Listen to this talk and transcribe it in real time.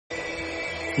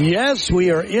Yes,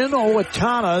 we are in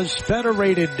Owatonna's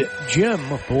Federated Gym.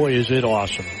 Boy, is it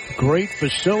awesome. Great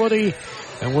facility,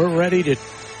 and we're ready to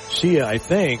see, I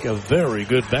think, a very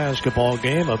good basketball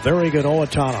game, a very good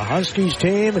Owatonna Huskies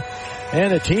team,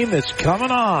 and a team that's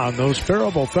coming on. Those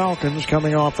Faribault Falcons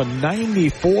coming off a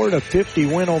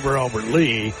 94-50 win over Albert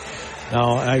Lee.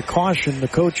 Now, I cautioned the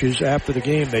coaches after the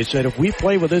game. They said, if we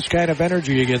play with this kind of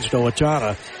energy against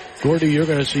Owatonna, Gordy, you're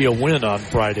going to see a win on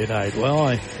Friday night.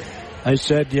 Well, I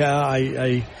said, yeah,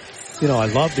 I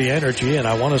love the energy, and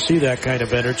I want to see that kind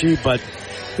of energy, but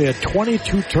they had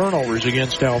 22 turnovers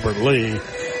against Albert Lee.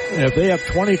 And if they have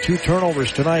 22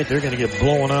 turnovers tonight, they're going to get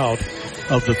blown out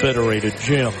of the Federated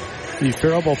Gym. The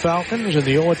Faribault Falcons and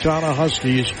the Owatonna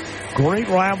Huskies, great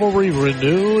rivalry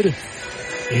renewed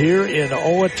here in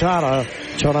Owatonna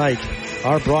tonight.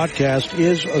 Our broadcast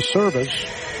is a service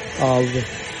of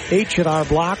H&R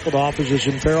Block with offices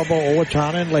in Faribault,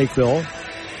 Owatonna, and Lakeville,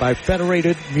 by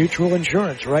Federated Mutual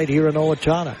Insurance right here in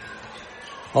Owatonna.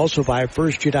 Also by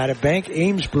First United Bank,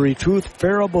 Amesbury Truth.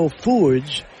 Faribault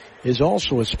Foods is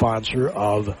also a sponsor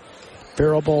of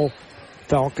Faribault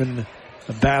Falcon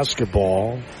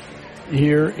basketball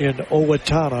here in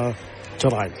Owatonna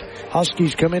tonight.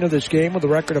 Huskies come into this game with a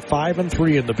record of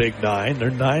 5-3 in the Big Nine.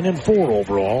 They're 9-4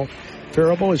 overall.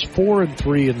 Faribault is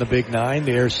 4-3 in the Big Nine.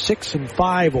 They are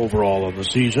 6-5 overall on the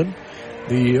season.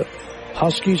 The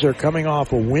Huskies are coming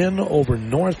off a win over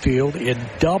Northfield in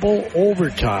double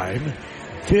overtime.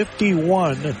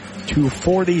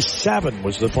 51-47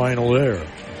 was the final there.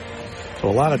 So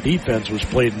a lot of defense was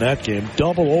played in that game.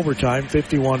 Double overtime,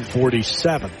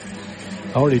 51-47.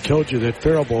 I already told you that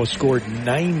Faribault scored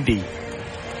 90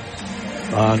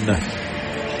 on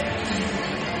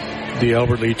the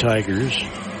Albert Lee Tigers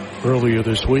earlier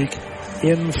this week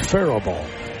in Faribault.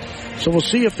 So we'll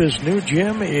see if this new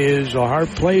gym is a hard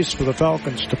place for the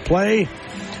Falcons to play.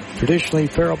 Traditionally,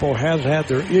 Faribault has had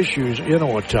their issues in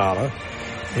Owatonna.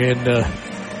 And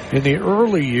in the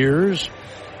early years,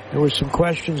 there was some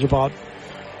questions about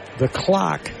the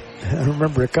clock. I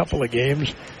remember a couple of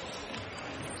games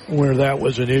where that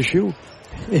was an issue.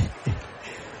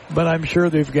 But I'm sure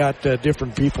they've got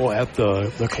different people at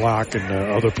the clock and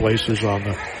other places on the...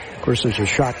 Of course, there's a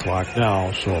shot clock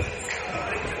now, so...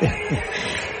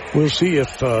 We'll see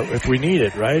if we need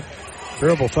it, right?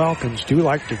 Faribault Falcons do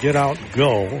like to get out and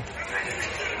go.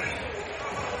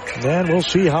 And we'll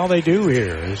see how they do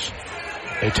here as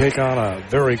they take on a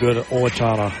very good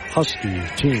Owatonna Husky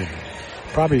team.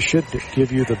 Probably should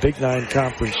give you the Big Nine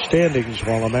Conference standings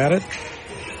while I'm at it.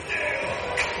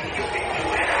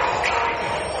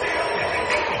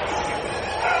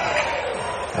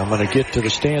 I'm going to get to the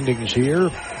standings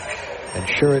here and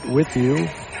share it with you.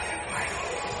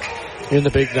 In the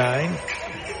Big Nine,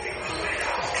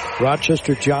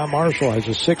 Rochester John Marshall has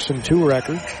a 6-2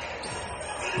 record.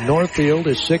 Northfield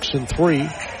is 6-3.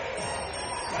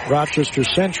 Rochester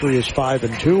Century is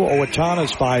 5-2. Owatonna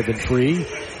is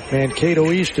 5-3.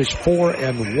 Mankato East is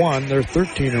 4-1. They're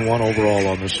 13-1 overall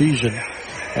on the season.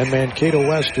 And Mankato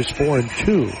West is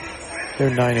 4-2. They're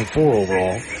 9-4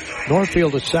 overall.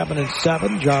 Northfield is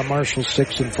 7-7. John Marshall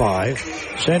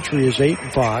 6-5. Century is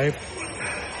 8-5.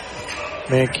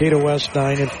 Mankato West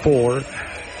 9-4.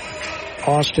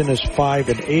 Austin is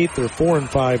 5-8. They're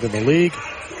 4-5 in the league.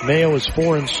 Mayo is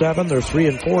 4-7. They're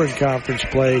 3-4 in conference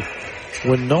play.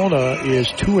 Winona is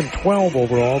 2-12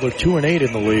 overall. They're 2-8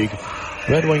 in the league.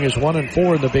 Red Wing is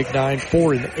 1-4 in the Big Nine,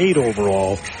 4-8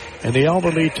 overall. And the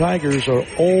Albert Lee Tigers are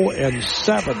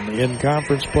 0-7 in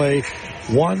conference play,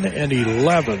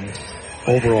 1-11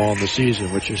 overall in the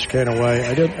season, which is kind of why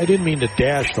I didn't mean to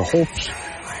dash the hopes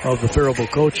of the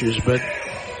Faribault coaches, but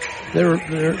they're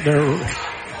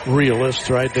realists,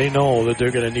 right? They know that they're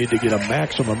going to need to get a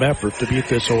maximum effort to beat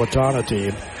this Owatonna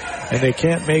team, and they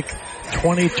can't make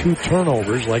 22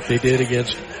 turnovers like they did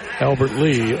against Albert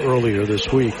Lee earlier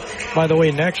this week. By the way,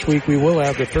 next week we will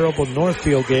have the Faribault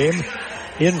Northfield game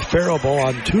in Faribault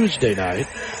on Tuesday night,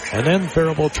 and then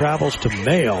Faribault travels to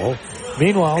Mayo.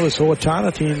 Meanwhile, this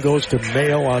Owatonna team goes to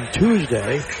Mayo on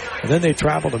Tuesday, and then they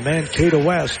travel to Mankato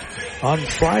West on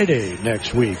Friday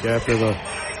next week after the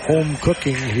home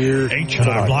cooking here.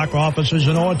 H&R Block offices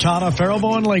in Owatonna,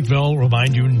 Faribault, and Lakeville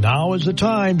remind you now is the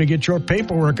time to get your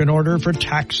paperwork in order for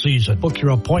tax season. Book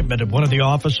your appointment at one of the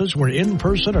offices where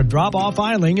in-person or drop-off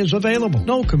filing is available.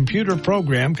 No computer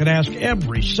program can ask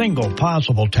every single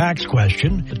possible tax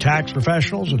question. The tax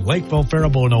professionals in Lakeville,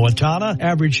 Faribault, and Owatonna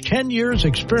average 10 years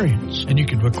experience, and you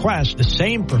can request the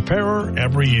same preparer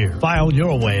every year. File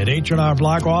your way at H&R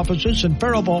Block offices in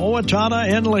Faribault,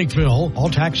 Owatonna, and Lakeville. All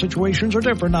tax situations are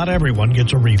different. Not everyone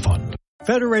gets a refund.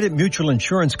 Federated Mutual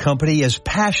Insurance Company is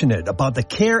passionate about the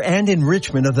care and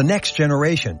enrichment of the next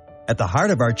generation. At the heart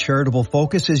of our charitable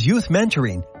focus is youth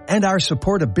mentoring and our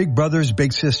support of Big Brothers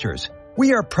Big Sisters.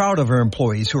 We are proud of our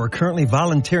employees who are currently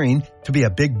volunteering to be a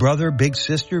big brother, big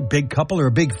sister, big couple, or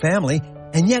a big family,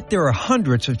 and yet there are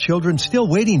hundreds of children still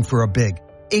waiting for a big.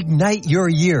 Ignite your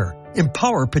year.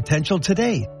 Empower potential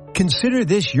today. Consider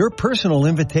this your personal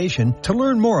invitation to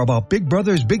learn more about Big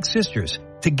Brothers Big Sisters.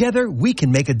 Together, we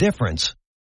can make a difference.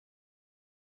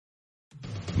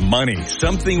 Money,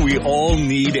 something we all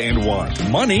need and want.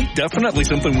 Money, definitely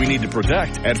something we need to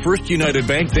protect. At First United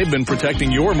Bank, they've been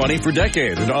protecting your money for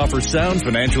decades and offer sound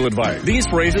financial advice. These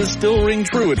phrases still ring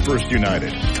true at First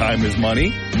United. Time is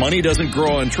money, money doesn't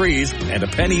grow on trees, and a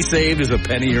penny saved is a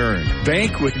penny earned.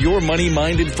 Bank with your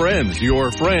money-minded friends.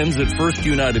 Your friends at First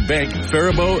United Bank,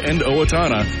 Faribault and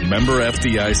Owatonna, member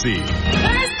FDIC.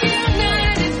 First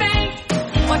United Bank,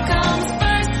 what comes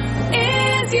first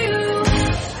is you.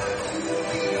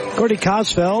 Gordy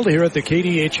Kosfeld here at the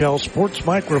KDHL Sports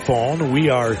Microphone. We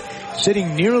are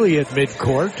sitting nearly at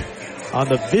midcourt on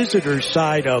the visitor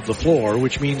side of the floor,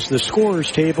 which means the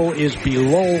scorer's table is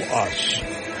below us.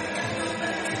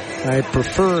 I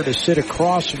prefer to sit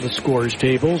across from the scorer's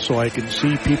table so I can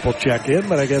see people check in,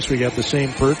 but I guess we got the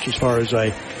same perch as far as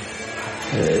when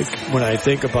I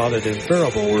think about it in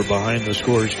Faribault, we're behind the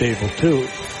scorer's table too.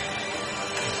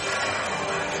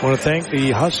 I want to thank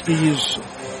the Huskies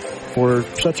for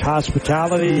such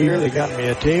hospitality here. They got me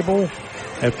a table.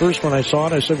 At first when I saw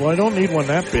it, I said, well, I don't need one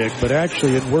that big, but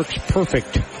actually it works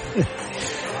perfect.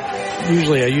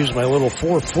 Usually I use my little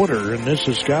 4-footer, and this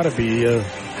has got to be a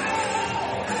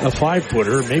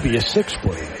 5-footer, maybe a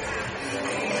 6-footer.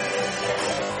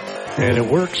 And it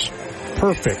works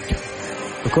perfect.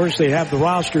 Of course, they have the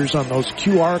rosters on those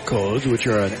QR codes, which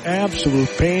are an absolute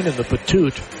pain in the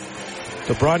patoot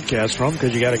to broadcast from,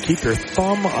 because you got to keep your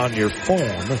thumb on your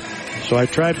phone. So I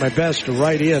tried my best to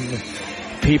write in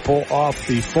people off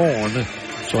the phone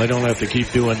so I don't have to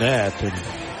keep doing that. And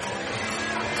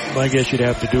I guess you'd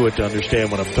have to do it to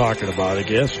understand what I'm talking about, I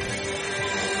guess.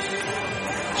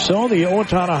 So the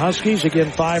Owatonna Huskies,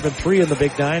 again, 5-3 in the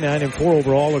Big Nine, 9-4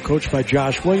 overall, are coached by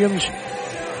Josh Williams.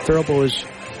 Faribault is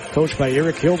coached by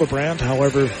Eric Hildebrandt.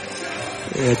 However,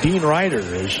 Dean Ryder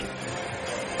is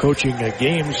coaching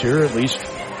games here, at least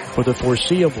for the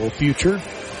foreseeable future,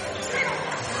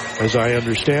 as I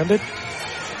understand it.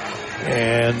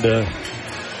 And the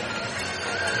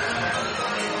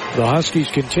Huskies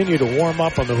continue to warm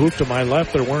up on the hoop to my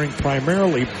left. They're wearing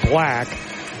primarily black.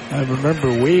 I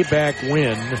remember way back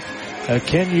when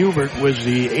Ken Hubert was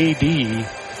the AD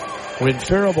when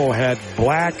Faribault had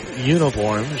black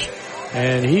uniforms,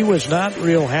 and he was not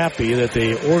real happy that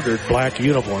they ordered black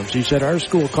uniforms. He said, our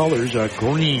school colors are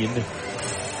green,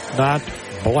 not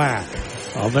black.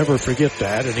 I'll never forget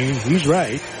that, and he's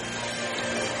right.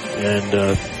 And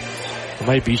there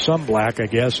might be some black, I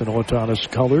guess, in Owatonna's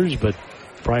colors, but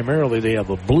primarily they have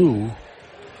a blue.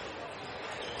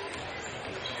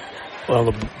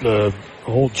 Well, the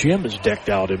whole gym is decked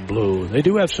out in blue. They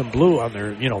do have some blue on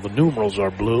their, the numerals are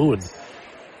blue, and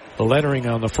the lettering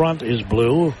on the front is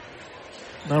blue.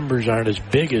 Numbers aren't as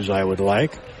big as I would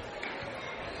like,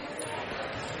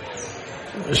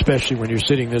 especially when you're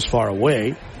sitting this far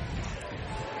away.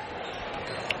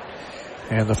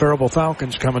 And the Faribault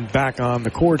Falcons coming back on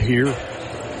the court here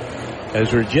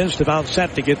as we're just about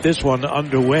set to get this one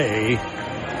underway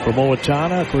from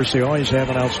Owatonna. Of course, they always have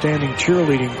an outstanding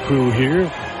cheerleading crew here.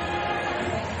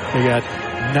 They got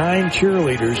 9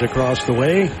 cheerleaders across the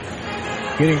way,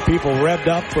 getting people revved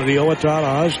up for the Owatonna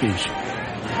Huskies.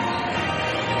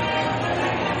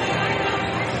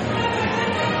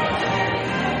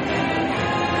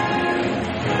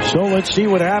 So let's see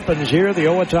what happens here. The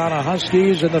Owatonna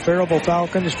Huskies and the Faribault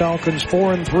Falcons. Falcons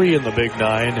 4-3 in the Big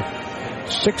Nine.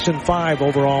 6-5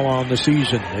 overall on the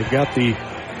season. They've got the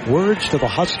words to the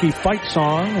Husky fight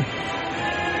song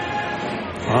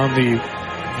on the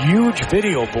huge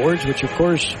video boards, which of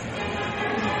course,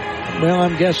 well,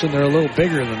 I'm guessing they're a little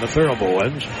bigger than the Faribault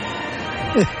ones.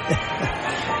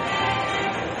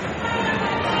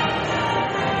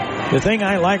 The thing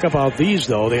I like about these,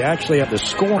 though, they actually have the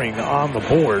scoring on the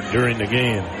board during the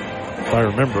game, if I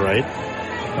remember right.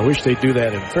 I wish they'd do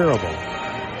that in Faribault.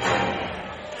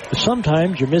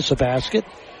 Sometimes you miss a basket.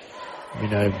 I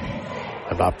mean,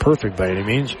 I'm not perfect by any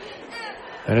means.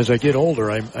 And as I get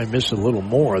older, I miss a little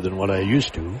more than what I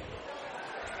used to.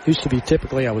 Used to be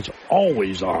typically I was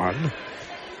always on.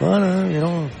 But,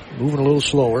 moving a little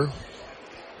slower.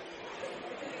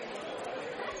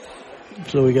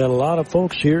 So we got a lot of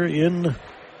folks here in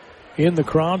the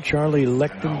crowd. Charlie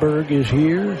Lechtenberg is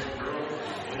here.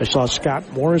 I saw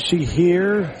Scott Morrissey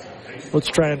here. Let's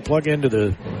try and plug into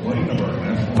the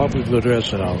public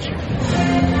address announcer.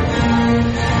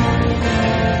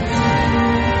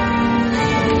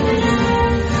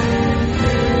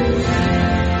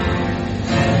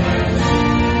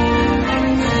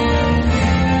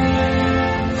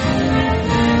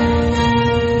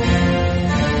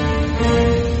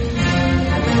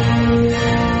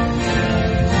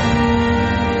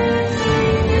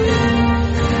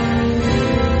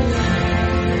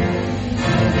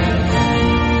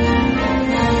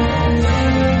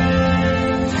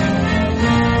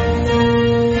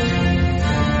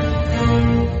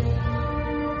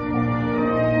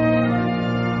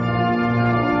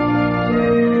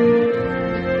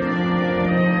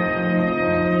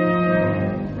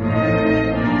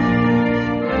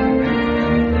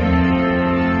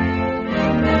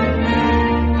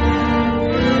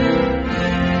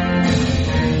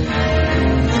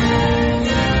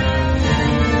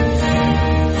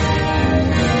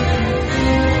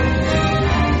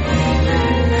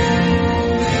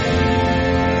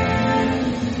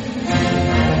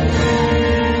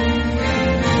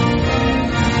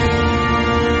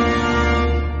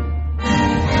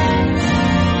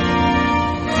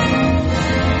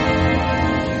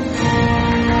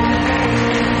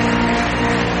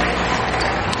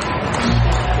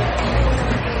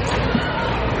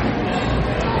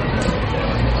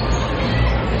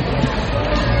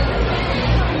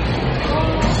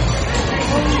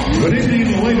 Good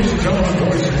evening, ladies and gentlemen,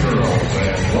 boys and girls,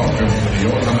 and welcome to the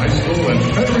Owatonna High School and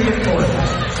Faribault Court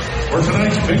for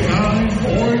tonight's Big Nine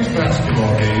boys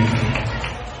basketball game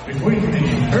between the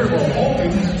Faribault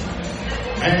Falcons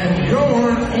and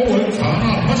your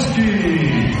Owatonna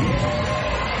Huskies.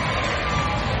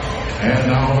 And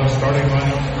now the starting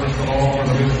lineup, first of all, for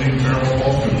the visiting Faribault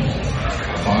Falcons.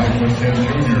 5'10"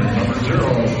 junior, number 0,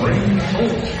 Braden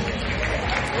Schultz.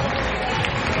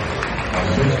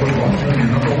 6'1" junior,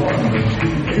 number 1,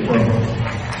 Richie Abrams.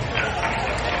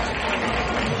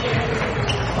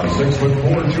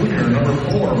 6'4" junior, number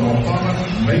 4, Mohammed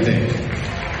Mayday.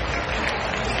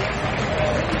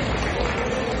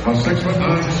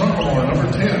 6'9" sophomore, number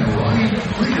 10, Ryan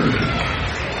Krieger.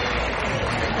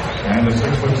 And a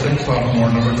 6'6" sophomore,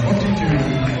 number 22,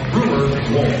 Brewer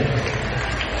Wolf.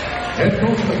 Head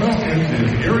coach of the Falcons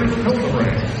is Eric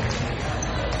Hildebrand.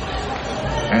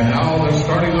 And now the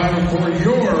starting lineup for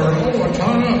your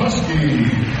Owatonna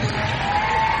Huskies.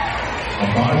 A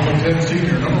 5'10"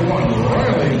 senior, number 1,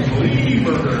 Riley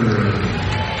Kleberger.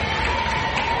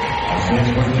 A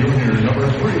 6' junior, number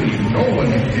 3,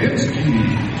 Nolan Ginsky.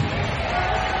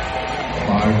 A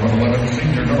 5'11"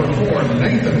 senior, number 4,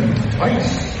 Nathan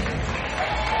Tice.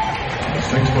 A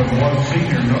 6'1"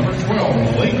 senior, number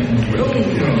 12, Leighton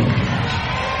Williams.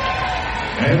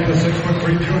 And the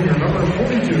 6'3" junior, number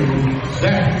 42,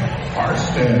 Zach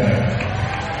Arstead.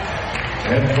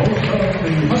 Head coach of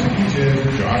the Huskies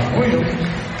is Josh Williams.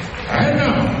 And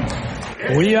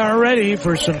now, we are ready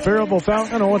for some Faribault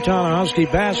Falcon Owatonna Husky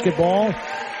basketball.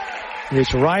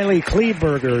 It's Riley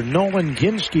Kleberger, Nolan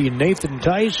Ginsky, Nathan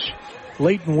Tice,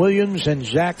 Leighton Williams, and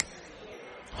Zach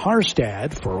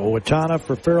Harstad. For Owatonna.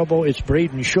 For Faribault, it's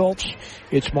Braden Schultz.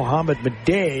 It's Mohammed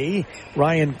Madej,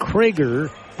 Ryan Krieger,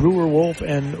 Brewer Wolf,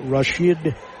 and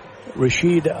Rashid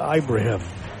Ibrahim.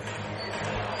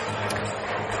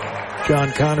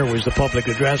 John Connor was the public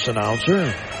address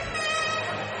announcer.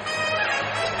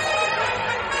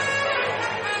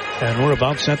 And we're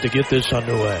about set to get this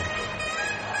underway.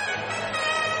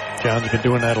 John's been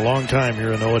doing that a long time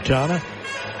here in Owatonna.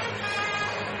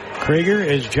 Krieger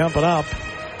is jumping up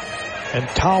and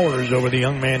towers over the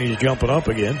young man he's jumping up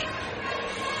against.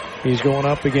 He's going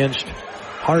up against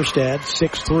Harstad,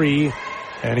 6'3",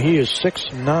 and he is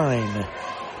 6'9",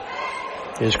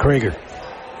 is Krieger.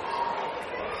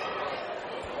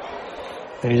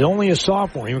 And he's only a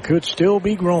sophomore. He could still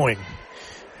be growing.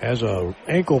 Has a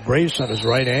ankle brace on his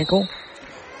right ankle.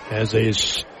 As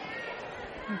his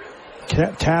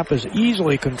tap is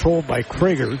easily controlled by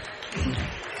Krieger.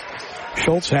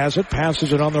 Schultz has it,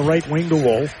 passes it on the right wing to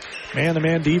Wolf.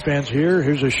 Man-to-man defense here.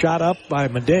 Here's a shot up by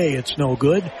Madej. It's no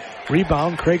good.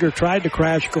 Rebound. Krieger tried to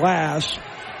crash glass.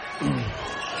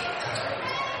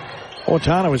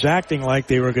 Owatonna was acting like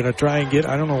they were going to try and get,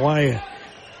 I don't know why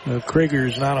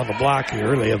Krieger's not on the block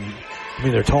here. They have,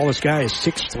 their tallest guy is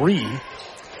 6'3".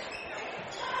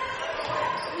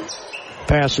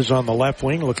 Passes on the left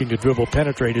wing, looking to dribble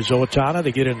penetrate is Owatonna.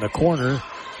 They get in the corner.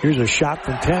 Here's a shot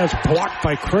from 10. It's blocked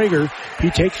by Krieger.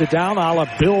 He takes it down a la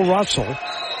Bill Russell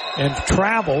and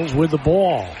travels with the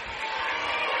ball.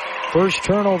 First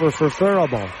turnover for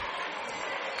Faribault.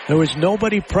 There was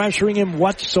nobody pressuring him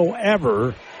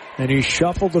whatsoever and he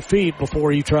shuffled the feet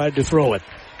before he tried to throw it.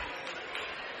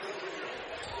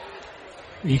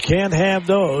 You can't have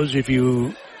those if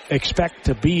you expect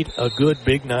to beat a good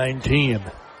Big 9 team.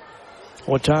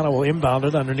 Owatonna will inbound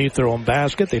it underneath their own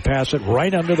basket. They pass it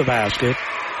right under the basket.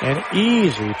 And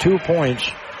easy 2 points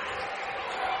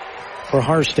for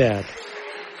Harstad.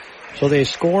 So they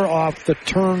score off the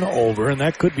turnover, and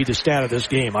that could be the stat of this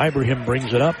game. Ibrahim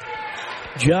brings it up.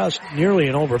 Just nearly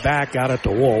an over back, got it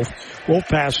to Wolf. Wolf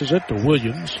passes it to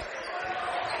Williams.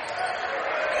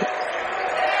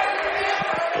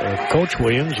 Coach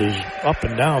Williams is up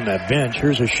and down that bench.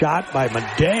 Here's a shot by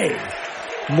Madej.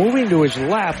 Moving to his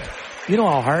left. You know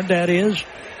how hard that is?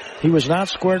 He was not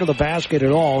square to the basket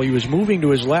at all. He was moving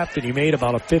to his left, and he made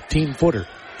about a 15-footer.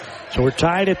 So we're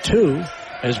tied at 2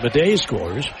 as Madej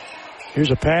scores.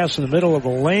 Here's a pass in the middle of the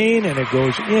lane, and it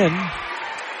goes in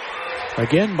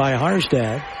again by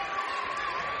Harstad.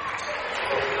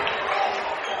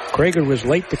 Krager was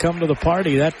late to come to the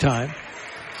party that time.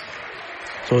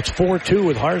 So it's 4-2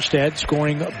 with Harstad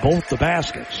scoring both the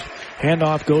baskets.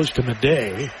 Handoff goes to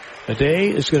Madej.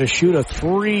 Madej is going to shoot a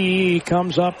 3.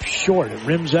 Comes up short. It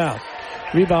rims out.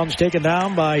 Rebound's taken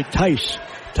down by Tice.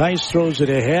 Tice throws it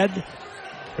ahead.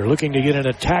 They're looking to get in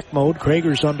attack mode.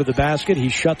 Krager's under the basket. He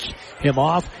shuts him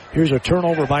off. Here's a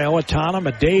turnover by Owatonna.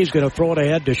 Madej's going to throw it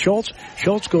ahead to Schultz.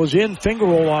 Schultz goes in. Finger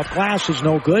roll off glass is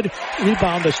no good.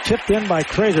 Rebound is tipped in by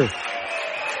Krager.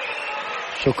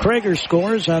 So Krager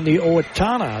scores on the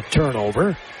Owatonna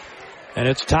turnover. And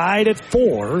it's tied at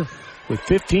 4 with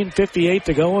 15:58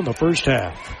 to go in the first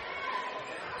half.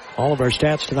 All of our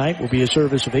stats tonight will be a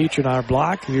service of H&R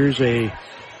Block. Here's a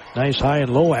nice high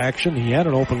and low action. He had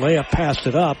an open layup, passed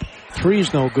it up.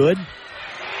 3's no good.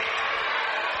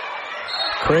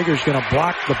 Krager's going to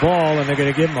block the ball, and they're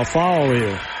going to give him a foul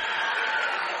here.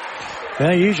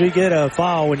 Now, you usually get a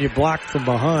foul when you block from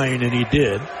behind, and he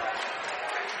did.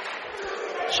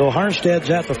 So Harstad's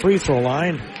at the free throw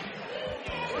line.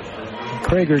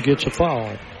 Krager gets a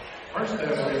foul.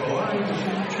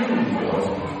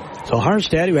 So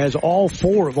Harstad, who has all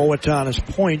 4 of Owatonna's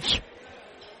points,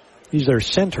 he's their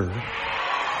center,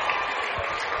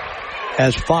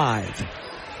 has 5.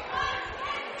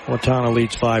 Owatonna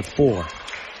leads 5-4.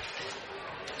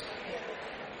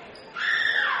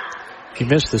 He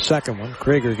missed the second one.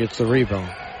 Krager gets the rebound.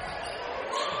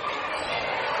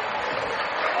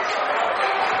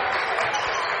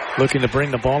 Looking to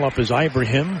bring the ball up is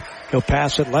Ibrahim. He'll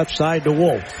pass it left side to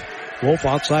Wolf. Wolf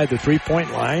outside the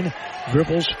three-point line.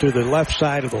 Dribbles to the left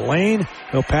side of the lane.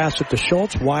 He'll pass it to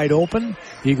Schultz, wide open.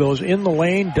 He goes in the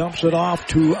lane, dumps it off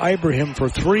to Ibrahim for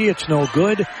 3. It's no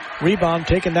good. Rebound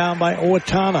taken down by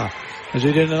Owatonna, as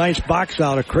he did a nice box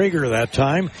out of Krager that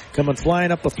time. Coming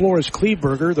flying up the floor is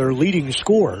Kleberger, their leading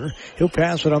scorer. He'll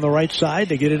pass it on the right side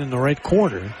to get it in the right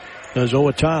corner. Does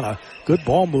Owatonna. Good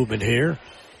ball movement here,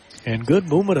 and good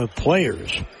movement of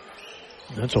players.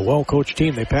 That's a well-coached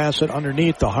team. They pass it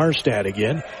underneath to Harstad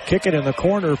again. Kick it in the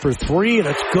corner for 3, and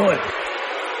it's good.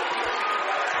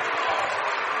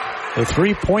 The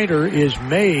three-pointer is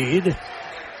made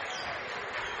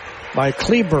by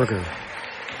Kleberger.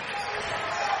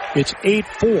 It's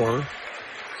 8-4.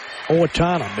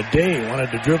 Owatonna. Madej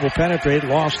wanted to dribble, penetrate,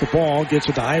 lost the ball, gets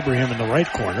it to Ibrahim in the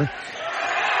right corner.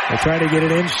 They try to get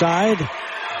it inside,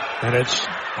 and it's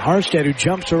Harstad who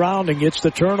jumps around and gets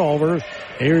the turnover.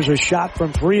 Here's a shot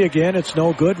from 3 again. It's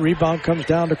no good. Rebound comes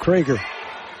down to Krager.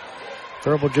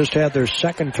 Faribault just had their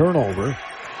second turnover.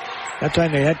 That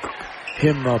time they had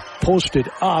him posted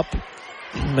up.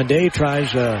 Madej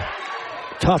tries a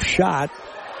tough shot.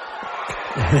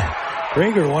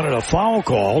 Krager wanted a foul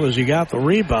call as he got the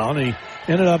rebound. He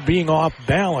ended up being off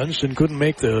balance and couldn't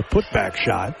make the putback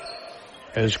shot.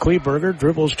 As Kleberger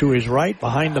dribbles to his right,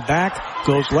 behind the back,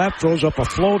 goes left, throws up a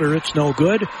floater. It's no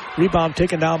good. Rebound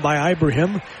taken down by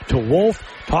Ibrahim to Wolf.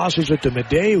 Tosses it to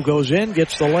Madej, who goes in,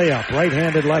 gets the layup.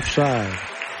 Right-handed left side.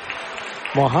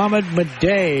 Mohamed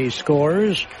Madej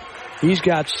scores. He's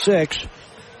got 6,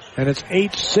 and it's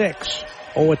 8-6.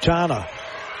 Owatonna.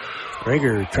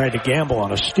 Krager tried to gamble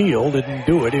on a steal, didn't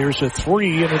do it. Here's a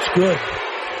 3, and it's good.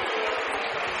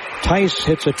 Tice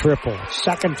hits a triple.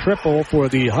 Second triple for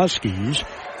the Huskies,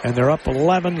 and they're up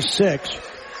 11-6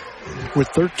 with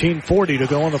 13:40 to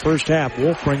go in the first half.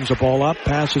 Wolf brings the ball up,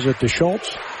 passes it to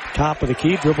Schultz. Top of the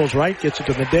key, dribbles right, gets it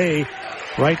to Madej.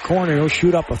 Right corner, he'll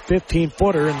shoot up a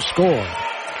 15-footer and score.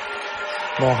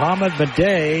 Mohamed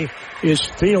Madej is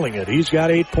feeling it. He's got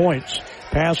 8 points.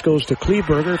 Pass goes to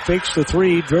Kleberger, fakes the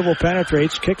 3, dribble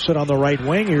penetrates, kicks it on the right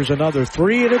wing. Here's another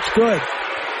 3, and it's good.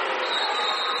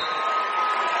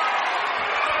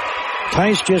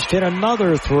 Tice just hit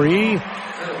another 3.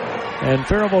 And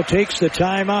Faribault takes the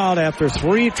timeout after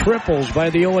 3 triples by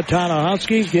the Owatonna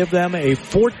Huskies, give them a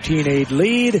 14-8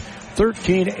 lead.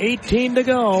 13-18 to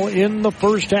go in the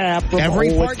first half from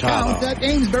Every part Owatonna. counts at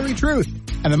Amesbury Truth.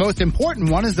 And the most important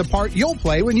one is the part you'll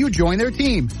play when you join their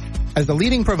team. As the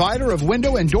leading provider of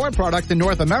window and door products in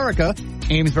North America,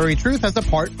 Amesbury Truth has a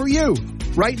part for you.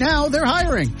 Right now, they're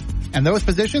hiring. And those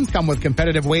positions come with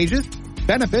competitive wages,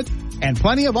 benefits, and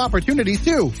plenty of opportunities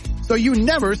too. So you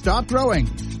never stop growing.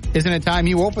 Isn't it time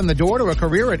you open the door to a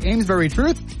career at Amesbury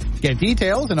Truth? Get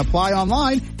details and apply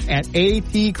online at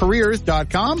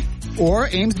atcareers.com or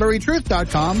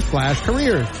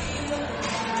amesburytruth.com/careers.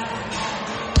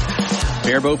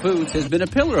 Faribault Foods has been a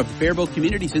pillar of the Faribault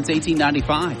community since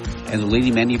 1895 and the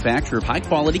leading manufacturer of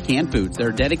high-quality canned foods that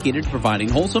are dedicated to providing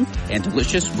wholesome and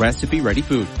delicious recipe-ready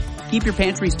food. Keep your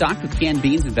pantry stocked with canned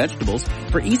beans and vegetables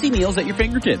for easy meals at your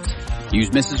fingertips. Use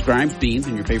Mrs. Grimes beans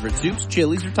in your favorite soups,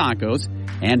 chilies, or tacos,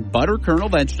 and butter kernel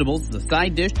vegetables, the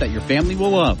side dish that your family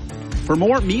will love. For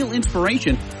more meal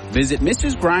inspiration, visit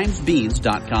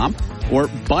MrsGrimesBeans.com or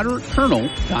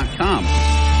ButterKernel.com.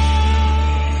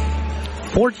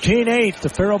 14-8, the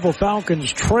Faribault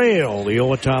Falcons trail the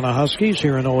Owatonna Huskies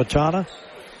here in Owatonna.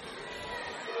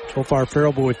 So far,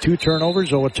 Faribault with 2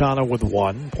 turnovers, Owatonna with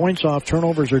 1. Points off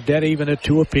turnovers are dead even at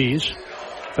 2 apiece.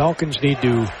 Falcons need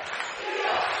to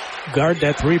guard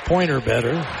that three-pointer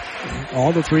better.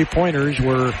 All the three-pointers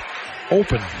were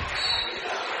open.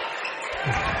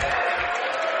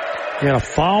 They had a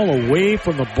foul away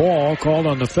from the ball called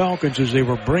on the Falcons as they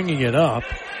were bringing it up.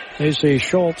 They say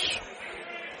Schultz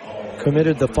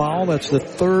committed the foul. That's the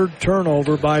 3rd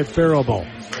turnover by Faribault.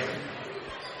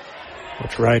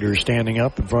 Coach Ryder standing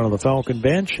up in front of the Falcon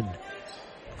bench, and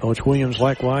Coach Williams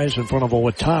likewise in front of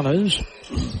Owatonna's.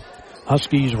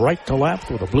 Huskies right to left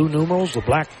with the blue numerals, the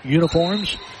black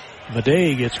uniforms.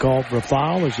 Madej gets called for a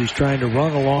foul as he's trying to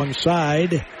run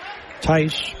alongside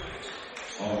Tice.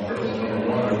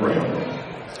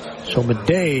 So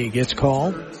Madej gets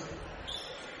called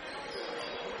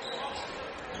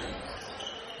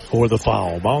for the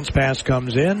foul. Bounce pass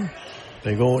comes in.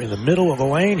 They go in the middle of the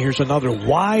lane. Here's another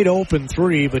wide open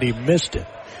 3, but he missed it.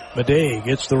 Madej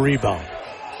gets the rebound.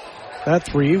 That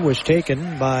 3 was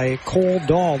taken by Cole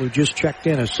Dahl, who just checked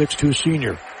in, a 6'2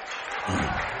 senior.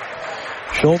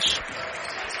 Schultz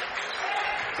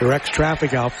directs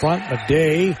traffic out front.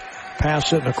 Madej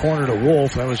passes it in the corner to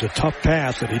Wolf. That was a tough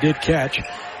pass that he did catch.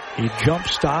 He jump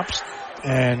stops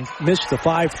and missed the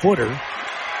 5-footer.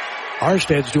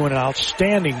 Arsted's doing an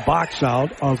outstanding box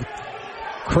out of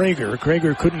Krager.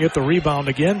 Krager couldn't get the rebound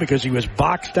again because he was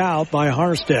boxed out by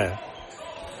Harsted.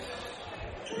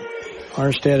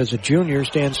 Harsted is a junior,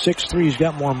 stands 6'3". He's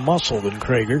got more muscle than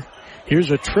Krager. Here's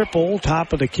a triple,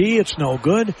 top of the key. It's no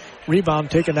good.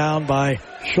 Rebound taken down by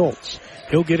Schultz.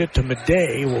 He'll get it to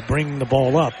Madej, will bring the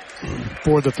ball up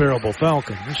for the Faribault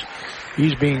Falcons.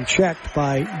 He's being checked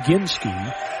by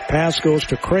Ginsky. Pass goes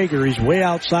to Krager. He's way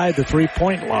outside the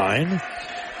three-point line.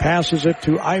 Passes it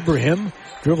to Ibrahim.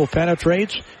 Dribble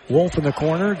penetrates. Wolf in the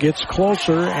corner. Gets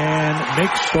closer and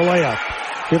makes the layup.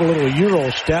 Did a little Euro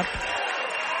step.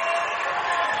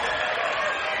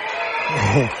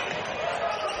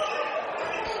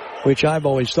 Which I've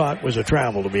always thought was a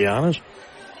travel, to be honest.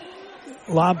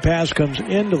 Lob pass comes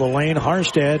into the lane.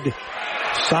 Harsted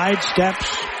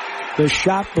sidesteps the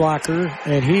shot blocker,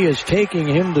 and he is taking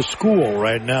him to school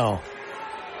right now.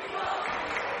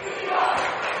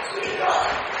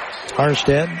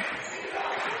 Harsted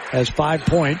has 5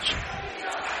 points.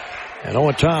 And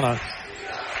Owatonna,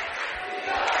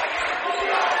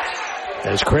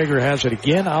 as Krager has it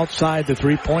again outside the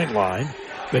three-point line.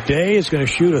 Madej is going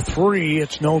to shoot a 3.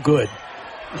 It's no good.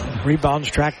 Rebounds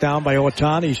tracked down by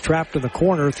Owatonna. He's trapped in the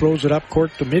corner, throws it up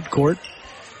court to midcourt.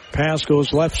 Pass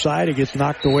goes left side. It gets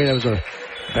knocked away. That was a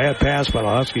bad pass by the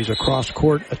Huskies. A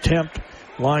cross-court attempt.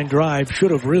 Line drive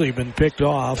should have really been picked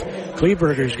off.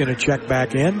 Kleberger's going to check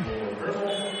back in.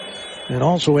 And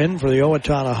also in for the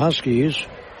Owatonna Huskies.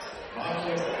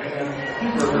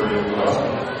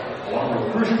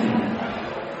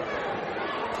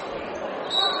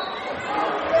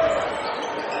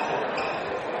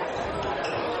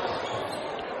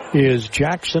 Is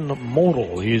Jackson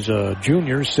Modal. He's a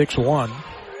junior, 6'1".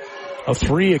 A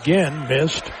 3 again,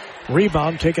 missed.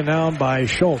 Rebound taken down by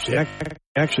Schultz. He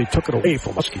actually took it away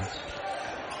from Husky.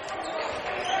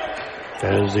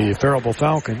 As the Faribault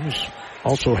Falcons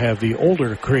also have the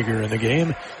older Krager in the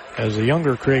game, as the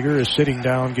younger Krager is sitting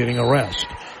down getting a rest.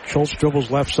 Schultz dribbles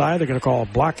left side. They're going to call a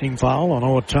blocking foul on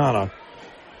Owatonna.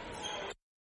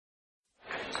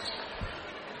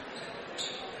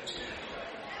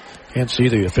 Can't see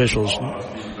the officials.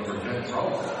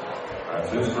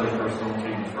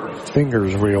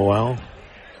 fingers real well.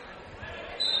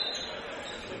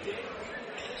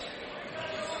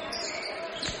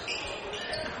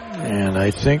 And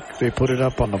I think they put it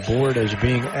up on the board as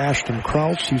being Ashton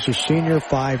Krause. He's a senior,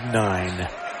 5'9".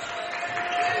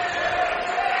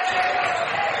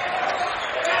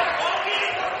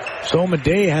 So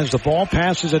Madej has the ball,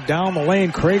 passes it down the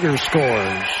lane. Krager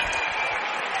scores.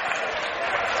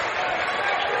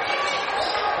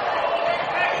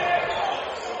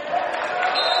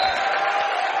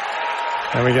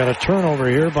 And we got a turnover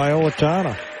here by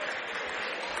Owatonna.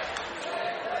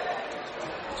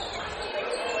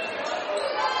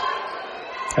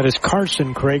 That is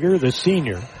Carson Krager, the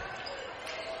senior.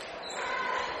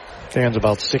 Stands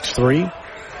about 6'3".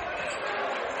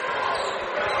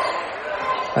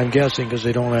 I'm guessing because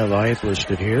they don't have the height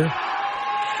listed here.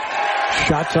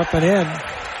 Shots up and in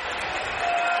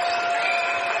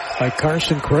by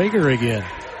Carson Krager again.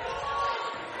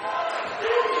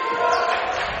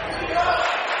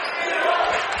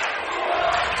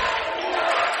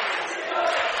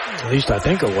 At least I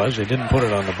think it was. They didn't put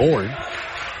it on the board.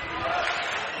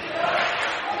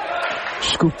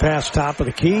 Scoop pass top of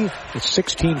the key. It's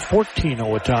 16-14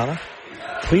 Owatonna.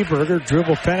 Kleberger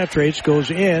dribble penetrates,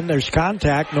 goes in. There's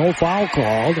contact, no foul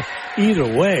called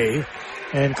either way,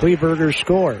 and Kleberger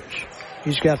scores.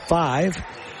 He's got 5.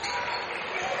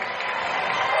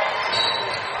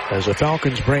 As the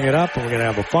Falcons bring it up, and we're going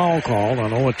to have a foul called on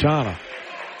Owatonna.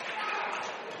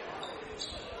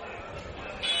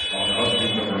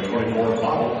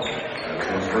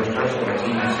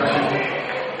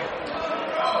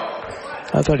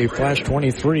 I thought he flashed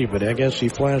 23, but I guess he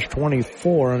flashed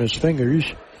 24 on his fingers.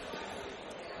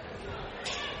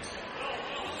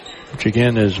 Which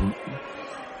again is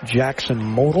Jackson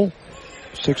Model,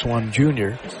 6'1"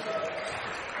 junior.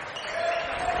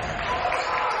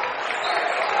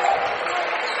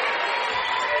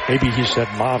 Maybe he said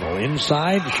model.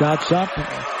 Inside, shots up,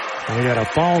 and we got a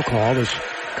foul call as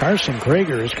Carson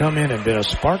Krager has come in and been a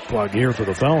spark plug here for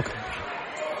the Falcons.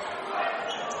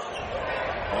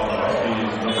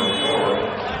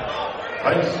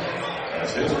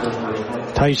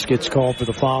 Tice gets called for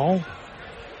the foul.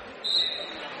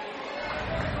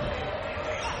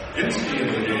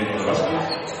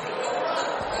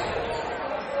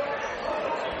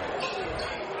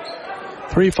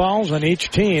 Three fouls on each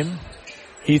team.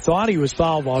 He thought he was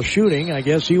fouled while shooting. I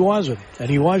guess he wasn't. And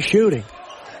he was shooting.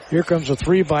 Here comes a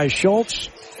 3 by Schultz.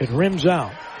 It rims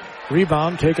out.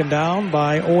 Rebound taken down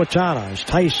by Owatonna. As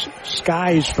Tice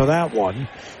skies for that one.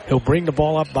 He'll bring the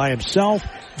ball up by himself.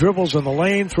 Dribbles in the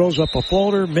lane. Throws up a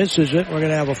floater. Misses it. We're going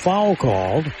to have a foul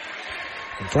called.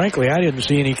 And frankly, I didn't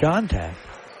see any contact.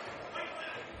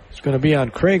 It's going to be on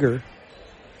Krager.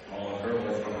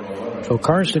 So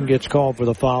Carson gets called for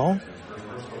the foul.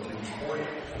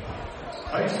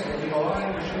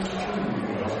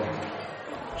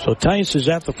 So Tice is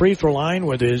at the free throw line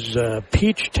with his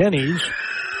peach tennies,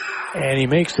 and he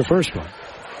makes the first one.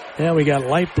 Yeah, we got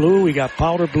light blue, we got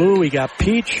powder blue, we got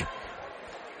peach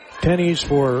tennies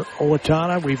for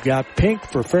Owatonna. We've got pink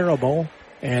for Faribault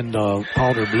and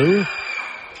powder blue,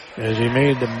 as he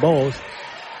made them both.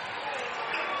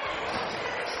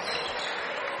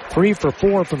 3 for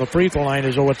 4 from the free throw line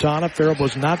is Owatonna.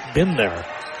 Faribault's not been there.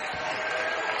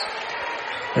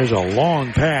 There's a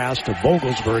long pass to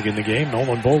Vogelsberg in the game.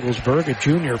 Nolan Vogelsberg, a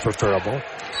junior for Faribault.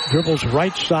 Dribbles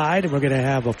right side, and we're going to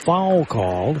have a foul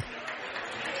called.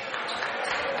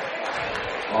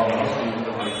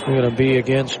 We're going to be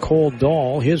against Cole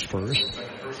Dahl, his first.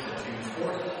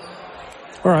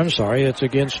 Or, I'm sorry, it's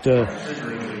against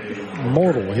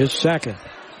Model, his second.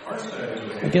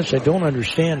 I guess I don't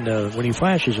understand when he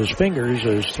flashes his fingers,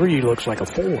 his 3 looks like a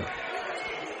 4.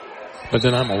 But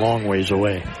then I'm a long ways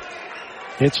away.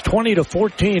 It's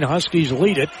 20-14. Huskies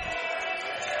lead it.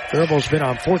 Faribault's been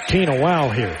on 14 a while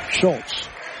here. Schultz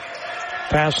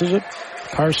passes it.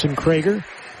 Carson Krager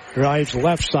drives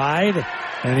left side,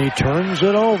 and he turns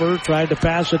it over. Tried to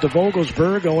pass it to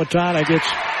Vogelsberg. Owatonna gets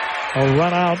a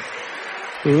run-out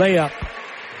layup.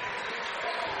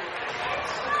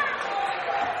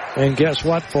 And guess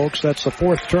what, folks? That's the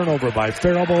 4th turnover by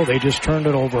Faribault. They just turned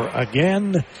it over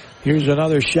again. Here's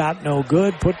another shot, no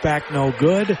good. Put back, no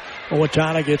good.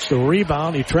 Owatonna gets the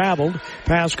rebound. He traveled.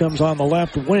 Pass comes on the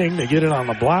left wing. They get it on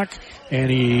the block. And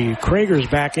Krager's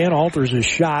back in, alters his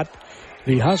shot.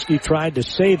 The Husky tried to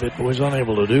save it, but was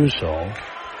unable to do so.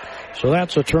 So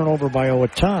that's a turnover by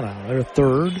Owatonna, their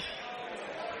third.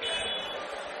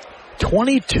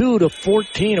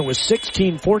 22-14. It was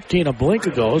 16-14 a blink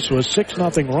ago, so a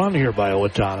 6-0 run here by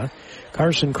Owatonna.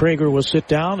 Carson Krager will sit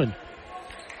down, and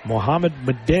Mohamed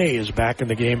Madej is back in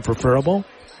the game for Faribault.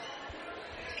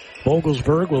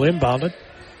 Vogelsberg will inbound it.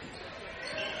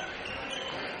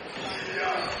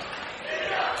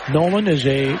 Nolan is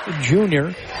a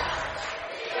junior.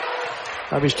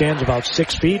 Probably stands about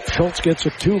 6 feet. Schultz gets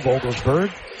it to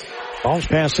Vogelsberg. Bounce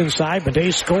pass inside.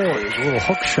 Madej scores. A little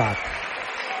hook shot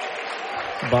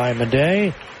by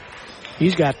Madej.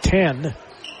 He's got 10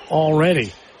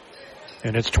 already.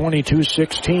 And it's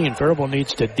 22-16. Faribault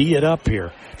needs to D it up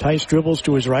here. Tice dribbles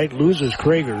to his right, loses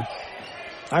Krager.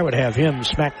 I would have him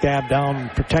smack dab down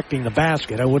protecting the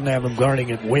basket. I wouldn't have him guarding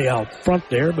it way out front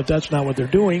there, but that's not what they're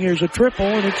doing. Here's a triple,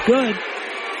 and it's good.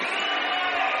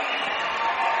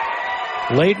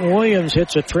 Leighton Williams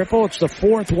hits a triple. It's the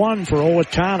 4th one for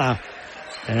Owatonna.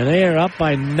 And they are up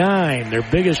by 9, their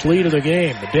biggest lead of the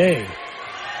game. Madej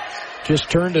just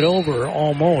turned it over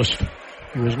almost.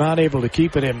 He was not able to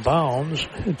keep it in bounds.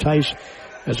 Tice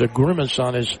has a grimace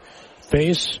on his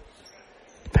face.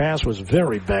 The pass was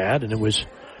very bad, and it was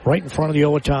right in front of the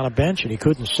Owatonna bench, and he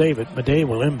couldn't save it. Madej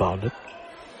will inbound it.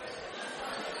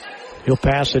 He'll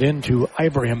pass it into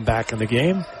Ibrahim back in the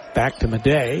game. Back to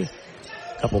Madej.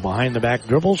 Couple behind the back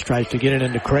dribbles. Tries to get it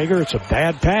into Krager. It's a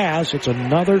bad pass. It's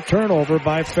another turnover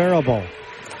by Faribault.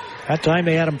 That time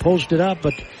they had him posted up,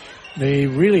 but they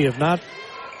really have not.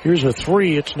 Here's a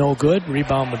 3. It's no good.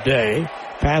 Rebound Madej.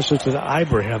 Passes to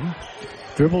Ibrahim.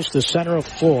 Dribbles to center of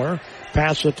floor.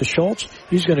 Pass it to Schultz.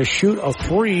 He's going to shoot a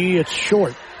 3. It's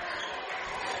short.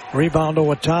 Rebound to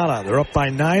Owatonna. They're up by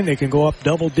 9. They can go up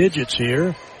double digits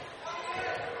here.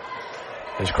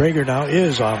 As Krager now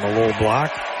is on the low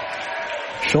block.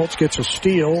 Schultz gets a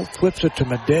steal. Flips it to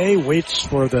Madej. Waits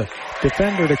for the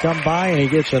defender to come by, and he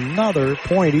gets another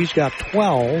point. He's got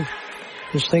 12.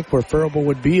 Just think where Faribault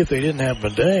would be if they didn't have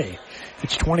Madej.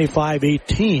 It's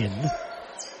 25-18.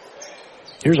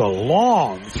 Here's a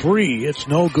long 3. It's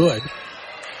no good.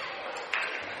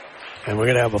 And we're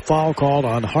going to have a foul called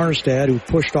on Harstad, who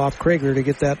pushed off Krager to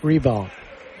get that rebound.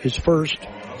 His first.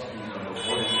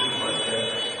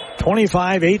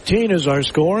 25-18 is our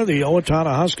score. The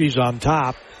Owatonna Huskies on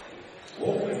top.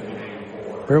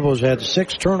 Faribault's had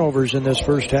 6 turnovers in this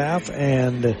first half,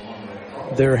 and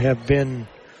there have been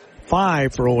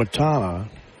 5 for Owatonna.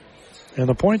 And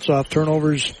the points off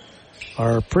turnovers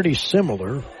are pretty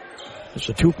similar. It's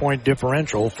a 2-point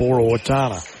differential for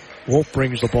Owatonna. Wolf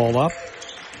brings the ball up.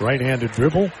 Right-handed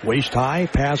dribble, waist high,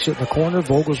 pass it in the corner.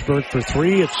 Vogelsberg for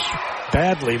 3. It's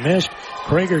badly missed.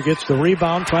 Krager gets the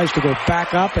rebound, tries to go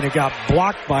back up, and it got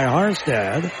blocked by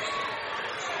Harstad.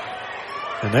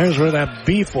 And there's where that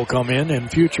beef will come in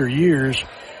future years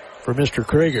for Mr.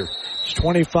 Krager. It's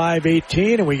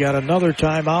 25-18, and we got another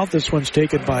timeout. This one's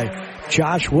taken by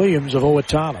Josh Williams of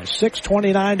Owatonna.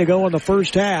 6:29 to go in the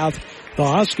first half. The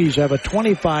Huskies have a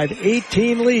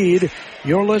 25-18 lead.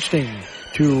 You're listening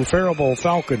to Faribault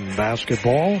Falcon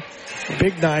basketball,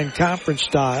 Big 9 conference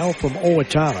style from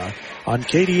Owatonna on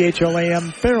KDHL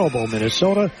AM Faribault,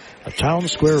 Minnesota, a Town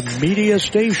Square media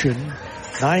station,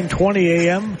 920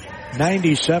 AM,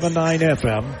 97.9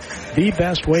 FM. The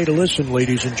best way to listen,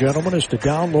 ladies and gentlemen, is to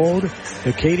download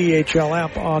the KDHL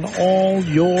app on all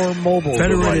your mobile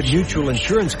Federated devices. Mutual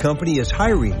Insurance Company is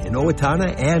hiring in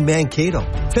Owatonna and Mankato.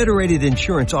 Federated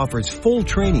Insurance offers full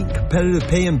training, competitive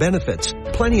pay and benefits,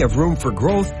 plenty of room for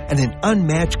growth, and an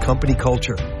unmatched company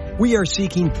culture. We are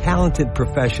seeking talented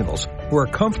professionals who are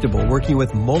comfortable working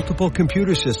with multiple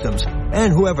computer systems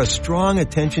and who have a strong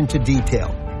attention to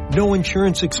detail. No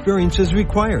insurance experience is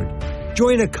required.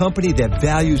 Join a company that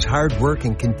values hard work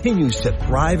and continues to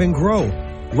thrive and grow.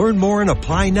 Learn more and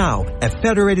apply now at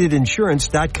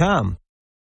federatedinsurance.com.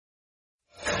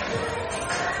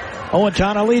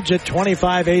 Owatonna leads at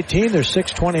 25-18. There's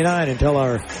 6:29 until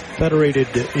our Federated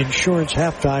Insurance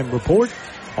halftime report.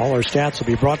 All our stats will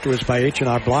be brought to us by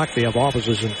H&R Block. They have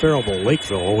offices in Faribault,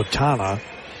 Lakeville, Owatonna,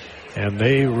 and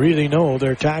they really know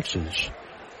their taxes.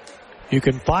 You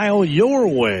can file your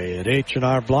way at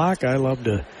H&R Block. I love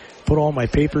to put all my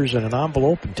papers in an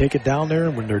envelope and take it down there,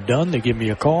 and when they're done, they give me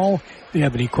a call. If they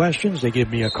have any questions, they give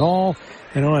me a call.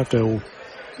 I don't have to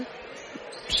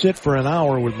sit for an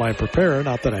hour with my preparer,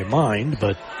 not that I mind,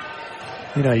 but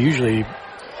I usually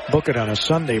book it on a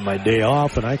Sunday, my day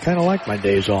off, and I kind of like my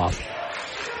days off.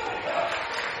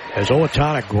 As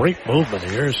Owatonna, great movement.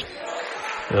 Here's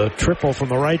the triple from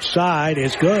the right side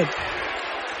is good.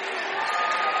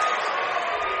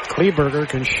 Kleberger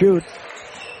can shoot.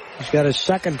 He's got his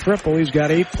second triple. He's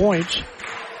got 8 points.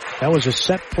 That was a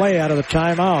set play out of the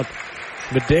timeout.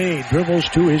 Madej dribbles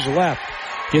to his left.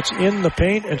 Gets in the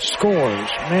paint and scores.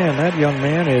 Man, that young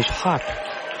man is hot.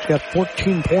 He's got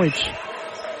 14 points.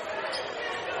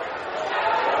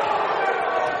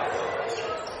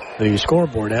 The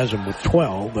scoreboard has him with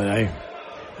 12, but I'm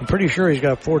pretty sure he's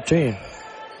got 14.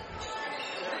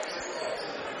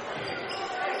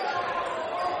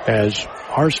 As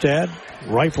Harstad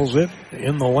rifles it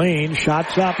in the lane,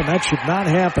 shots up, and that should not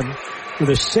happen with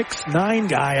a 6'9"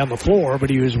 guy on the floor, but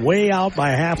he was way out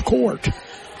by half court.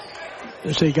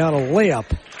 So he got a layup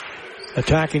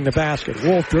attacking the basket.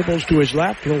 Wolf dribbles to his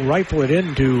left. He'll rifle it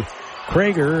into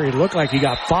Krager. It looked like he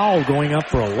got fouled going up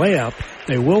for a layup.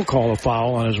 They will call a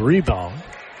foul on his rebound.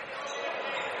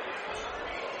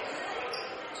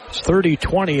 It's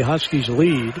 30-20, Huskies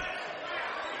lead.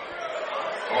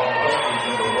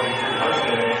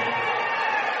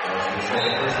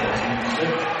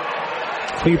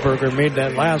 Kleberger made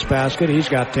that last basket. He's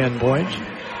got 10 points.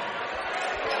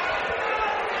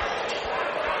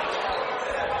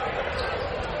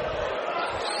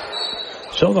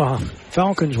 So the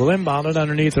Falcons will inbound it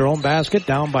underneath their own basket,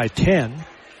 down by 10.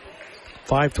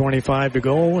 5:25 to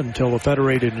go until the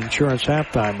Federated Insurance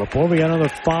halftime. Before we got another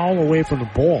foul away from the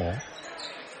ball,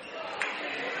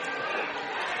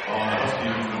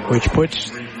 which puts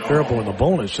Faribault in the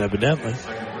bonus, evidently.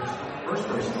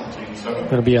 Going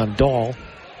to be on Dahl.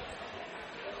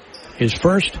 His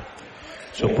first.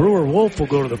 So Brewer Wolf will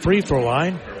go to the free throw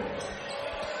line.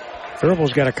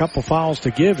 Faribault's got a couple fouls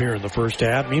to give here in the first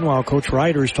half. Meanwhile, Coach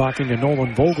Ryder's talking to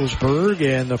Nolan Vogelsberg,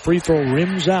 and the free throw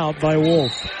rims out by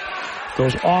Wolf.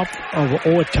 Goes off of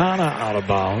Owatonna out of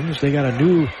bounds. They got a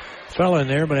new fella in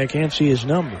there, but I can't see his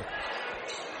number.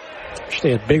 Wish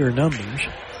they had bigger numbers.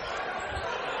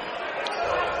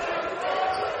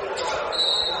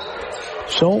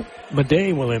 So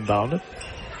Madej will inbound it.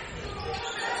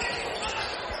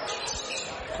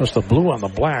 Plus the blue on the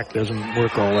black doesn't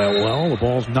work all that well. The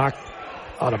ball's knocked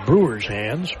out of Brewer's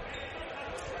hands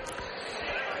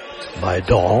by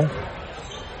Dahl.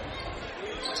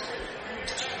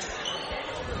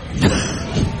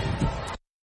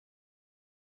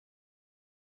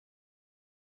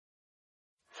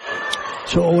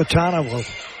 So Owatonna will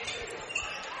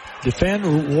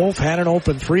defend. Wolf had an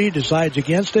open three, decides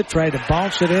against it, tried to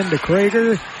bounce it into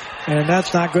Krager, and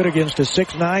that's not good against a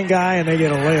 6'9" guy, and they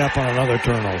get a layup on another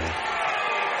turnover.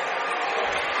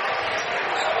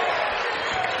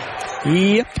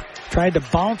 Yep, tried to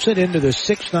bounce it into the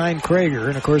 6'9" Krager,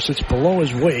 and of course it's below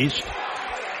his waist.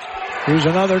 Here's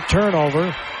another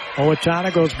turnover.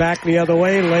 Owatonna goes back the other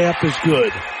way, layup is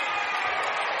good.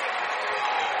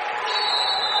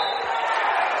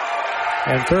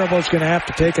 And Faribault's going to have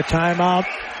to take a timeout.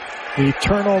 The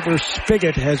turnover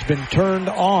spigot has been turned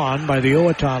on by the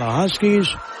Owatonna Huskies.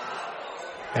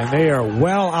 And they are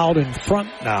well out in front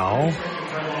now,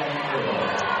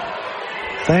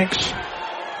 thanks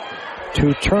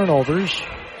to turnovers.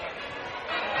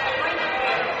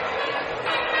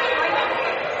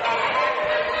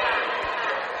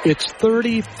 It's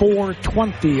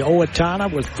 34-20,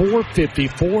 Owatonna with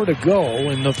 4:54 to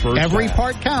go in the first Every half.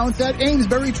 part counts at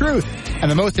Amesbury Truth. And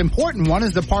the most important one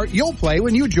is the part you'll play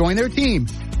when you join their team.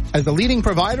 As the leading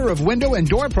provider of window and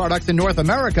door products in North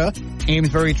America,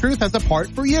 Amesbury Truth has a part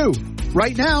for you.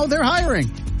 Right now, they're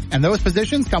hiring. And those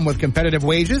positions come with competitive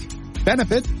wages,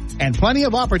 benefits, and plenty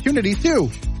of opportunities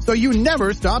too. So you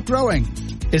never stop growing.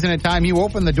 Isn't it time you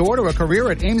open the door to a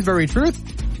career at Amesbury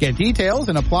Truth? Get details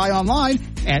and apply online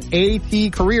at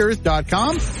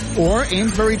atcareers.com or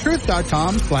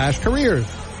amesburytruth.com/careers.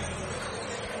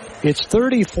 It's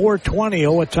 34-20,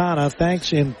 Owatonna,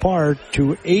 thanks in part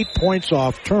to 8 points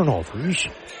off turnovers.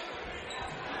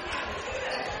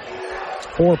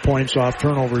 4 points off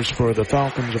turnovers for the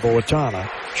Falcons of Owatonna.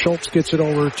 Schultz gets it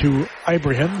over to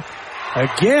Ibrahim.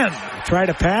 Again, try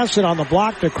to pass it on the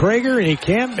block to Krager, and he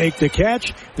can't make the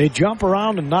catch. They jump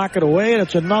around and knock it away, and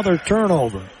it's another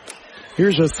turnover.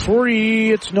 Here's a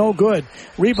three. It's no good.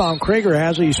 Rebound, Krager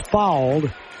has it. He's fouled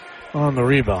on the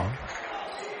rebound.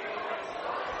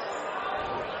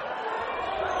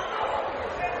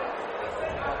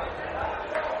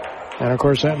 And, of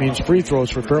course, that means free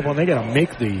throws for Faribault, and they got to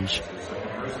make these.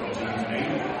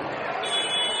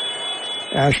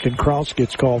 Ashton Kraus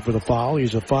gets called for the foul.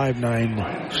 He's a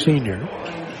 5'9" senior.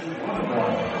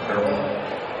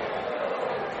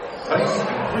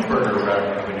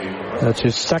 That's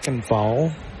his second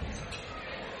foul.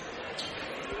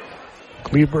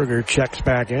 Kleberger checks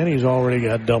back in. He's already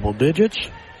got double digits.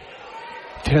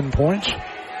 10 points.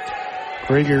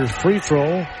 Krager's free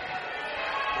throw.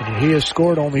 And he has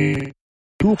scored only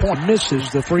 2 points. Misses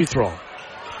the free throw.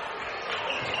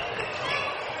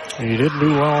 And he didn't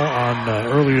do well on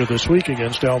earlier this week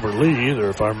against Albert Lee either,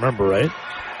 if I remember right.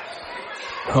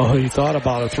 Oh, he thought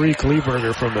about a three.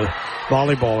 Kleberger from the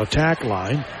volleyball attack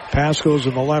line. Pass goes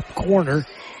in the left corner.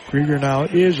 Krieger now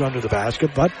is under the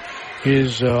basket, but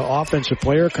his offensive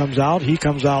player comes out. He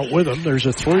comes out with him. There's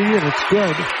a three, and it's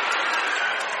good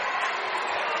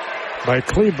by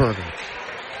Kleberger.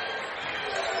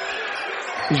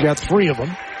 He's got 3 of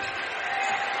them.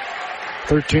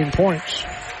 13 points.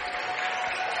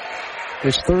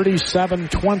 It's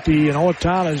 37-20, and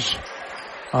Owatonna's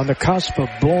on the cusp of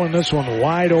blowing this one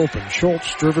wide open.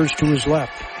 Schultz drivers to his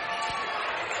left.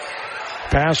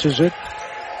 Passes it.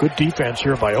 Good defense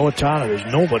here by Owatonna. There's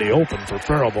nobody open for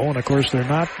Faribault, and of course they're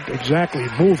not exactly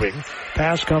moving.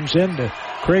 Pass comes in to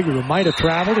Krager, who might have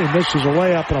traveled. He misses a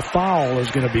layup, and a foul is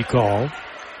going to be called.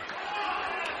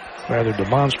 Rather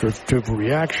demonstrative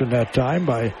reaction that time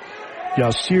by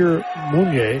Yasir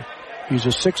Mounier. He's a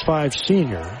 6'5"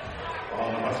 senior.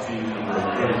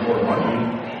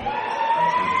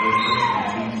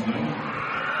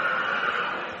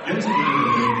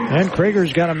 And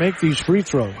Krager's got to make these free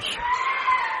throws.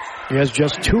 He has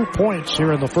just 2 points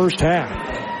here in the first half.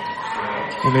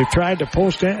 When they've tried to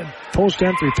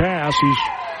post-entry pass, he's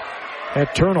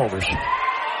had turnovers.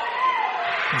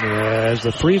 As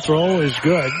the free throw is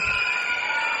good.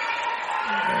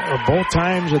 Both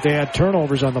times that they had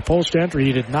turnovers on the post-entry,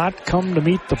 he did not come to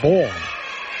meet the ball.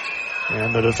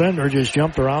 And the defender just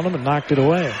jumped around him and knocked it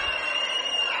away.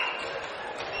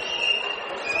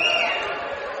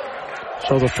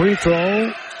 So the free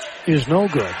throw is no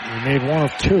good. He made 1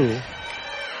 of 2.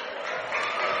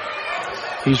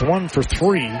 He's 1 for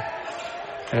 3.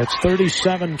 And it's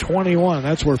 37-21.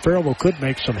 That's where Faribault could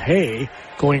make some hay.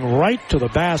 Going right to the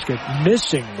basket,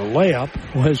 missing the layup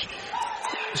was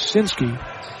Sinski.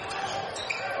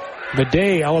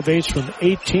 Madej elevates from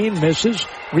 18, misses.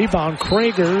 Rebound,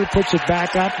 Krager puts it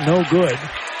back up, no good.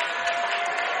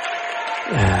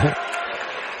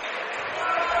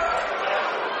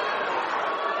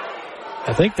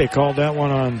 I think they called that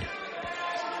one on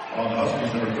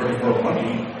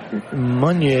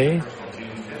Meunier.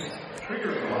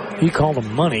 He called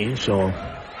him money, so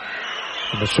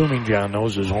I'm assuming John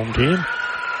knows his home team.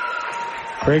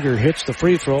 Krager hits the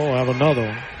free throw. We'll have another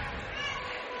one.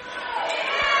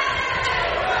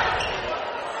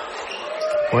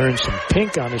 Wearing some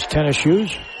pink on his tennis shoes.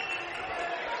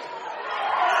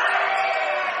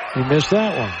 He missed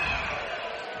that one.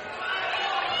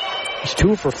 He's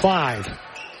 2 for 5.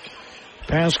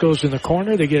 Pass goes in the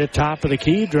corner. They get it top of the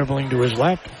key, dribbling to his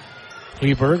left.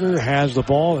 Kleberger has the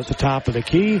ball at the top of the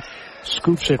key.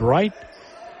 Scoops it right.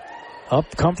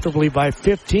 Up comfortably by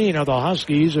 15 of the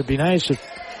Huskies. It'd be nice if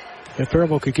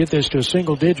Faribault could get this to a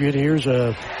single digit. Here's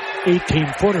a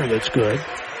 18-footer that's good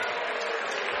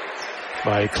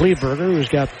by Kleberger, who's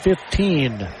got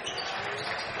 15.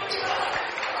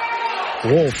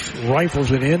 Wolf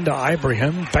rifles it into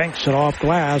Ibrahim, banks it off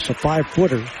glass, a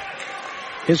 5-footer.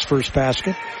 His first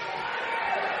basket.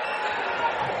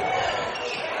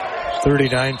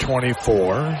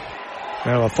 39-24.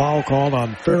 We have a foul called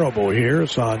on Faribault here.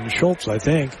 It's on Schultz, I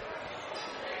think.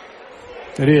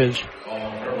 It is.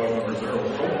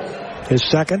 His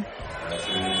second.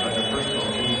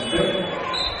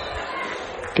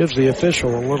 Gives the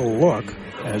official a little look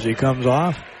as he comes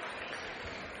off.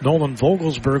 Nolan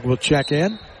Vogelsberg will check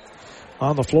in.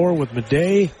 On the floor with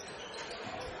Madej,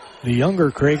 the younger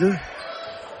Krager,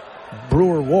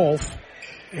 Brewer Wolf,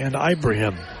 and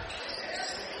Ibrahim.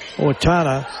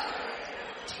 Owatonna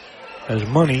has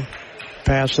money.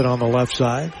 Pass it on the left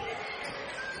side.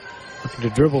 Looking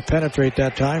to dribble penetrate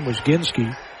that time was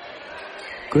Ginsky.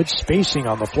 Good spacing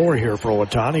on the floor here for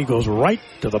Owatonna. He goes right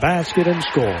to the basket and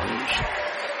scores.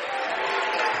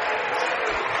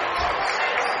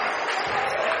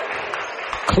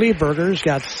 Kleberger's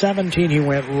got 17. He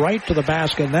went right to the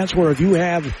basket, and that's where if you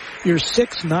have your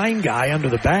 6'9" guy under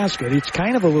the basket, it's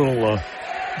kind of a little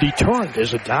deterrent,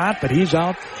 is it not? But he's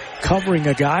out covering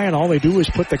a guy, and all they do is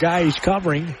put the guy he's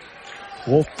covering.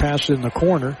 Wolf passes in the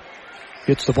corner,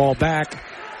 gets the ball back.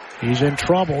 He's in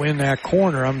trouble in that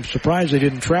corner. I'm surprised they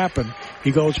didn't trap him.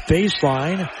 He goes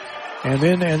baseline and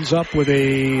then ends up with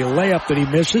a layup that he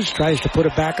misses, tries to put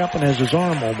it back up and has his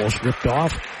arm almost ripped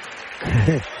off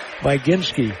by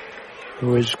Ginsky,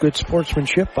 who is good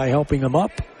sportsmanship by helping him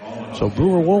up. So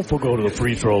Brewer Wolf will go to the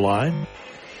free throw line.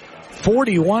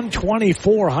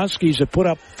 41-24. Huskies have put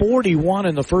up 41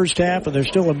 in the first half, and there's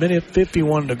still a minute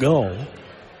 51 to go.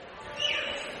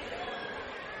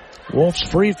 Wolf's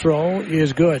free throw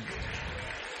is good.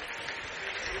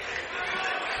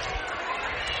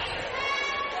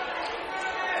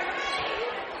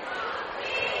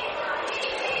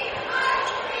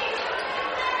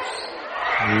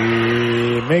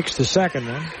 He makes the second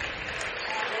one.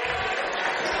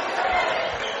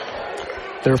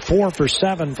 They're 4 for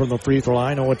 7 from the free throw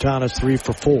line. Owatonna's 3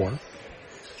 for 4.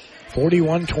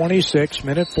 41-26,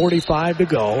 minute 45 to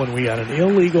go, and we got an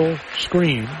illegal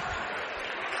screen.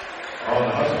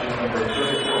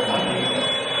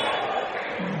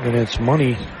 And it's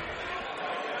money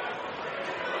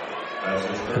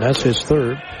And that's his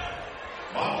third.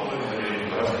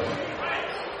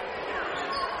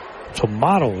 So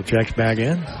Motto checks back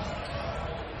in.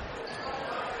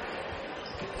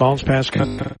 Bounce pass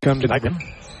comes to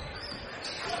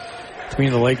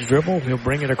between the legs dribble. He'll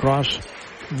bring it across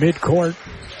midcourt.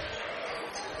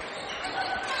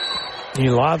 He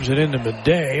lobs it into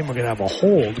Midday. We're going to have a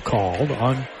hold called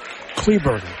on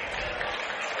Kleberger.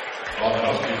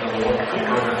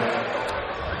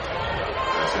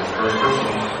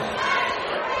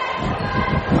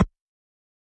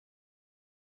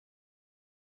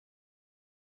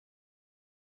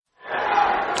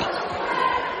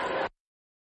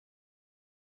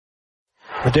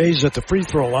 Midday's at the free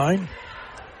throw line.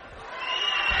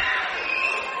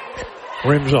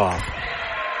 Rims off.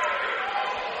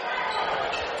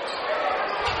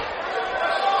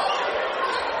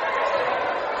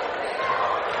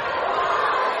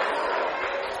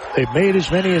 They've made as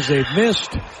many as they've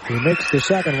missed. He makes the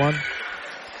second one.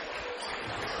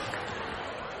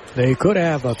 They could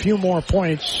have a few more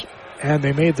points, and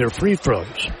they made their free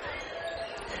throws.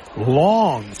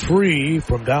 Long three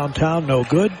from downtown, no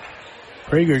good.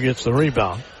 Krager gets the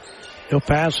rebound. He'll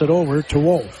pass it over to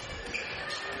Wolf.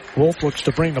 Wolf looks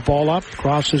to bring the ball up,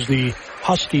 crosses the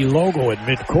Husky logo at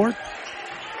midcourt.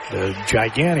 The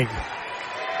gigantic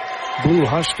blue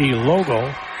Husky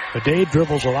logo. Midday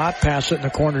dribbles a lot, pass it in the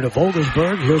corner to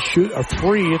Vogelsberg. He'll shoot a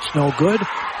three. It's no good.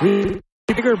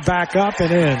 Krager back up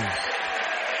and in.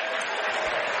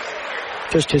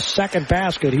 Just his second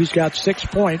basket. He's got 6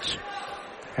 points,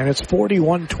 and it's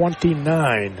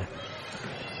 41-29.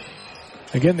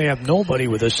 Again, they have nobody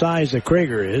with the size that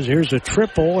Krager is. Here's a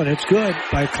triple, and it's good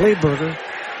by Kleberger.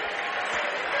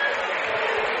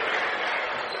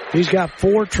 He's got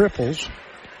 4 triples.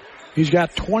 He's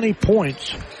got 20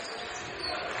 points.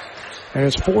 And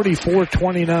it's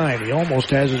 44-29. He almost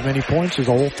has as many points as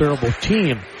the whole Faribault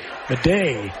team.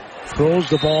 Midday throws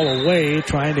the ball away,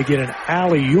 trying to get an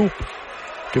alley-oop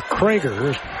to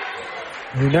Krager,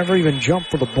 who never even jumped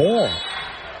for the ball.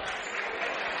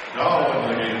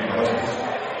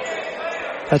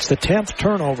 That's the 10th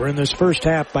turnover in this first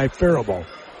half by Faribault.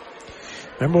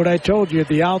 Remember what I told you at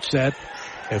the outset?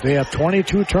 If they have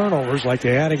 22 turnovers like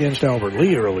they had against Albert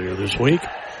Lee earlier this week,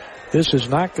 this is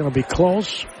not going to be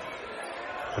close.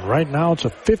 And right now it's a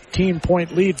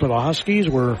 15-point lead for the Huskies.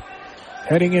 We're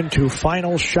heading into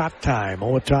final shot time.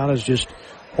 Owatonna's just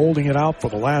holding it out for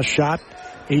the last shot.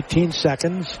 18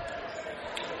 seconds.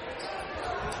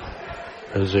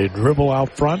 As they dribble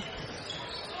out front.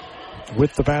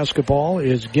 With the basketball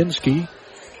is Ginsky.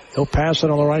 He'll pass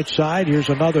it on the right side. Here's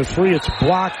another three. It's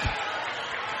blocked.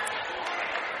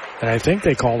 And I think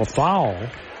they call a foul.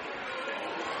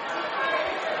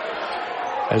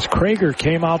 As Krager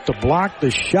came out to block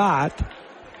the shot,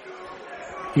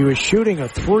 he was shooting a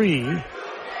three.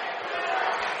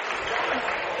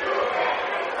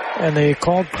 And they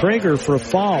called Krager for a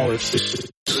foul. It's the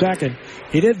second.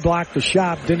 He did block the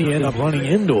shot, then he ended up running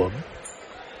into him.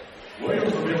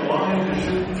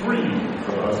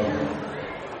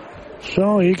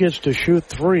 So he gets to shoot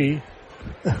three.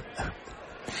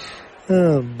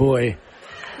 Oh boy.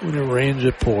 When it rains,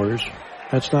 it pours.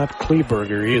 That's not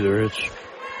Kleberger either. It's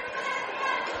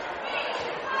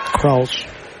Kraus.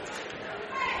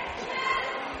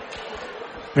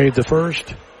 Made the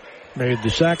first. Made the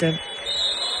second.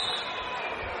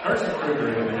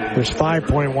 There's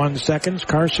 5.1 seconds.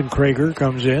 Carson Krager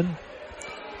comes in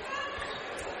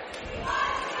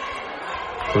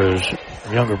for his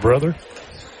younger brother.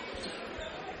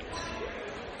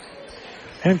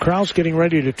 And Kraus getting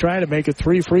ready to try to make it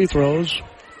 3 free throws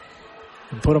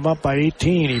and put him up by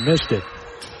 18. He missed it.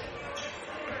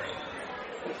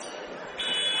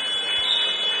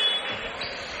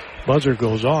 Buzzer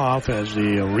goes off as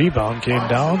the rebound came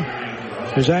down.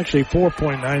 There's actually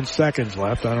 4.9 seconds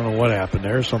left. I don't know what happened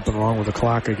there. Something wrong with the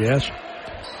clock, I guess.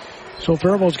 So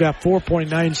Faribault's got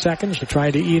 4.9 seconds to try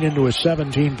to eat into a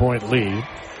 17-point lead.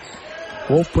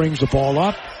 Wolf brings the ball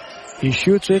up. He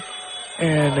shoots it,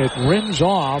 and it rims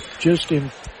off just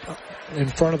in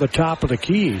front of the top of the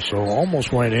key. So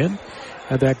almost went in.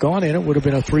 Had that gone in, it would have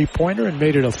been a 3-pointer and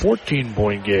made it a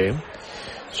 14-point game.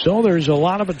 So there's a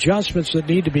lot of adjustments that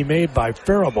need to be made by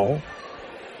Faribault.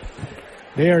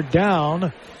 They are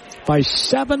down by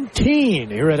 17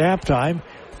 here at halftime,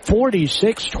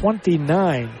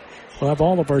 46-29. We'll have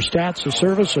all of our stats, the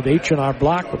service of H&R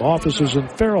Block with offices in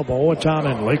Faribault,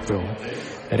 Owatonna, and Lakeville.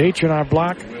 At H&R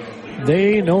Block,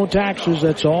 they no taxes.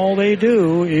 That's all they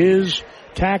do is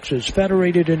taxes.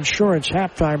 Federated Insurance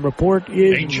halftime report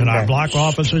is H&R Block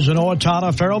offices in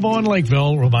Owatonna, Faribault, and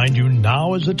Lakeville remind you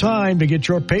now is the time to get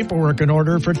your paperwork in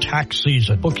order for tax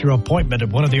season. Book your appointment at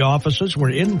one of the offices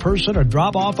where in-person or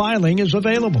drop-off filing is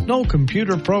available. No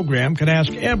computer program can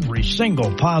ask every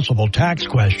single possible tax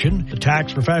question. The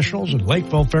tax professionals in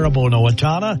Lakeville, Faribault, and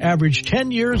Owatonna average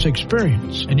 10 years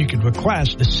experience, and you can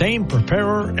request the same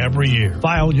preparer every year.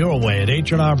 File your way at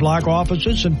H&R Block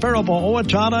offices in Faribault,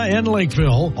 Owatonna, and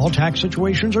Lakeville. All tax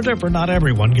situations are different. Not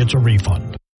everyone gets a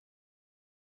refund.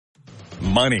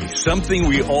 Money, something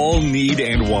we all need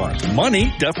and want.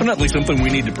 Money, definitely something we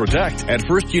need to protect. At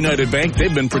First United Bank,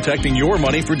 they've been protecting your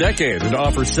money for decades and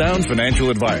offer sound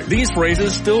financial advice. These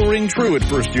phrases still ring true at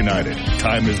First United.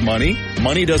 Time is money,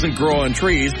 money doesn't grow on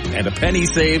trees, and a penny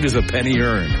saved is a penny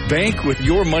earned. Bank with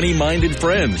your money-minded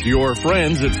friends. Your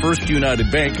friends at First United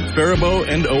Bank, Faribault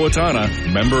and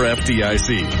Owatonna, member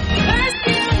FDIC. First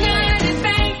United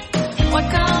Bank,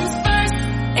 what comes first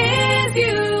is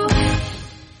you.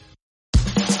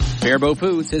 Faribault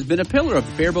Foods has been a pillar of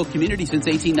the Faribault community since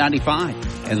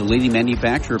 1895 and the leading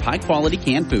manufacturer of high-quality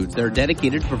canned foods that are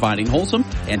dedicated to providing wholesome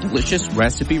and delicious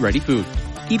recipe-ready food.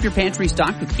 Keep your pantry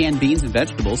stocked with canned beans and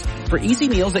vegetables for easy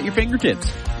meals at your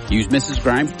fingertips. Use Mrs.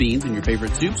 Grimes beans in your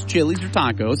favorite soups, chilies, or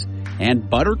tacos, and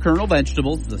butter kernel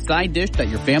vegetables is a side dish that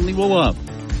your family will love.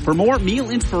 For more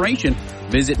meal inspiration,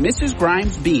 visit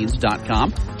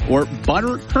MrsGrimesBeans.com or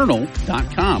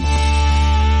butterkernel.com.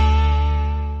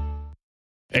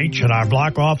 H&R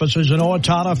Block offices in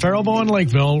Owatonna, Faribault, and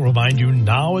Lakeville remind you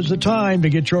now is the time to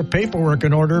get your paperwork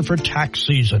in order for tax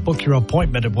season. Book your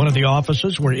appointment at one of the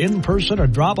offices where in-person or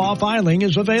drop-off filing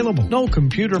is available. No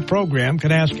computer program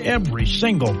can ask every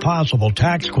single possible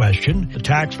tax question. The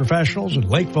tax professionals in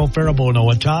Lakeville, Faribault, and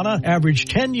Owatonna average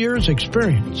 10 years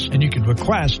experience, and you can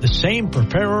request the same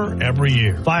preparer every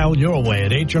year. File your way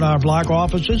at H&R Block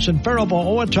offices in Faribault,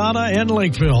 Owatonna, and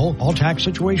Lakeville. All tax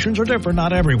situations are different.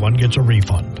 Not everyone gets a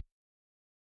refund.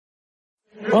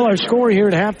 Well, our score here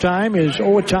at halftime is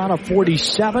Owatonna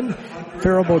 47,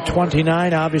 Faribault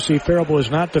 29. Obviously, Faribault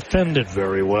has not defended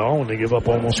very well when they give up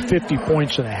almost 50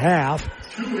 points and a half.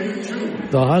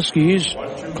 The Huskies,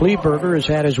 Kleberger has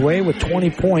had his way with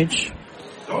 20 points.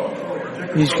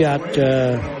 He's got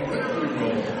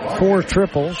 4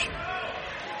 triples,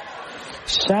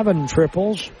 7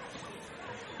 triples.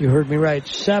 You heard me right,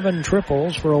 7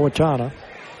 triples for Owatonna.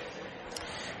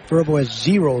 Faribault has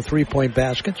 0 3-point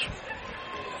baskets.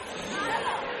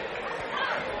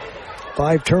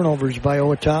 5 turnovers by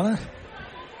Owatonna.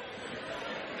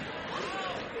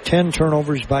 10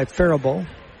 turnovers by Faribault.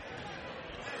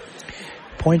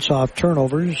 Points off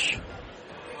turnovers.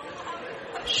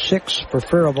 6 for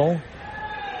Faribault.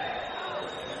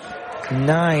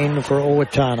 9 for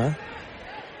Owatonna.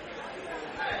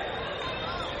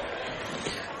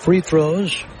 Free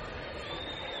throws.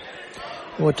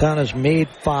 Owatonna's made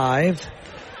 5.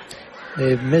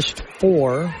 They've missed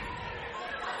 4.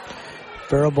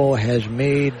 Faribault has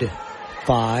made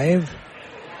 5.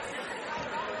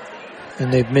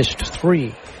 And they've missed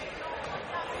 3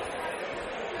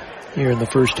 here in the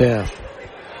first half.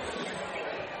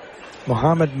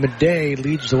 Mohamed Madej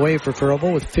leads the way for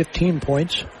Faribault with 15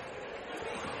 points.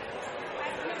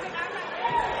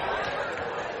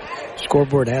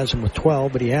 Scoreboard has him with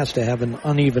 12, but he has to have an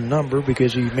uneven number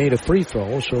because he made a free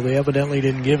throw, so they evidently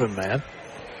didn't give him that.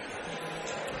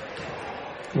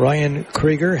 Ryan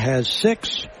Krieger has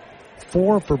 6,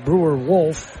 4 for Brewer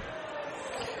Wolf,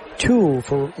 2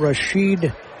 for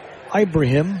Rashid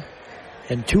Ibrahim,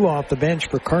 and 2 off the bench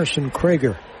for Carson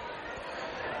Krieger.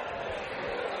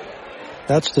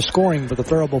 That's the scoring for the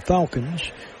Faribault Falcons.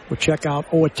 We'll check out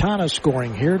Owatonna's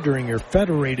scoring here during your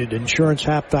Federated Insurance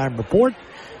halftime report.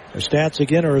 The stats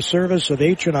again are a service of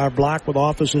H&R Block with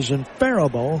offices in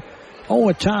Faribault,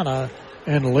 Owatonna,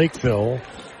 and Lakeville.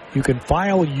 You can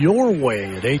file your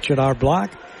way at H&R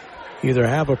Block. Either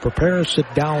have a preparer sit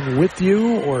down with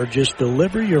you or just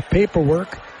deliver your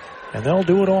paperwork, and they'll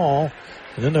do it all.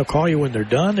 And then they'll call you when they're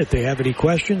done. If they have any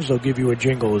questions, they'll give you a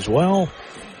jingle as well.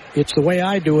 It's the way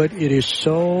I do it. It is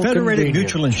so Federated convenient.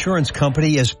 Mutual Insurance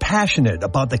Company is passionate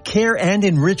about the care and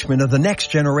enrichment of the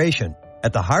next generation.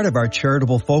 At the heart of our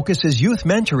charitable focus is youth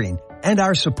mentoring and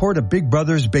our support of Big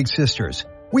Brothers Big Sisters.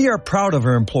 We are proud of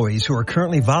our employees who are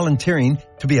currently volunteering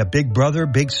to be a big brother,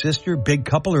 big sister, big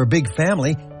couple, or a big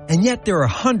family, and yet there are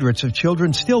hundreds of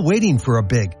children still waiting for a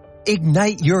big.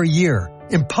 Ignite your year.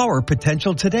 Empower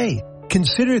potential today.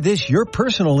 Consider this your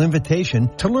personal invitation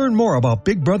to learn more about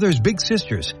Big Brothers Big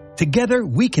Sisters. Together,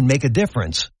 we can make a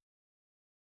difference.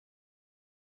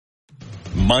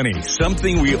 Money,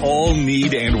 something we all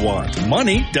need and want.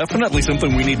 Money, definitely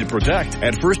something we need to protect.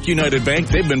 At First United Bank,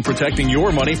 they've been protecting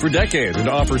your money for decades and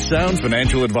offer sound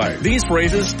financial advice. These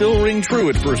phrases still ring true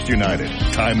at First United.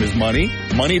 Time is money,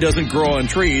 money doesn't grow on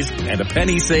trees, and a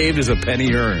penny saved is a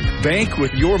penny earned. Bank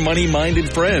with your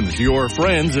money-minded friends. Your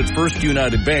friends at First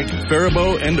United Bank,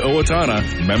 Faribault and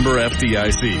Owatonna, member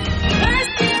FDIC.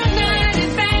 First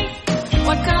United Bank,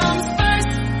 what comes first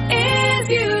is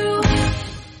you.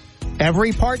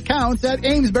 Every part counts at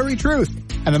Amesbury Truth,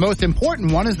 and the most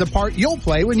important one is the part you'll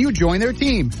play when you join their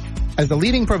team. As the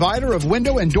leading provider of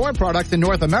window and door products in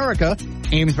North America,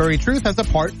 Amesbury Truth has a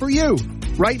part for you.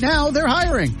 Right now, they're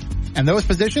hiring, and those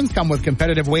positions come with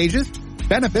competitive wages,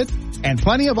 benefits, and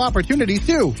plenty of opportunities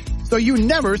too, so you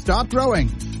never stop growing.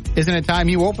 Isn't it time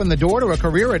you open the door to a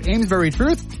career at Amesbury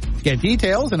Truth? Get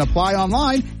details and apply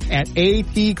online at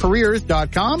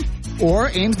atcareers.com or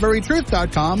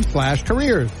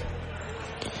amesburytruth.com/careers.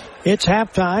 It's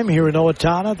halftime here in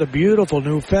Owatonna, the beautiful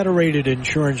new Federated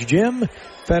Insurance Gym.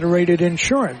 Federated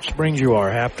Insurance brings you our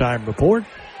halftime report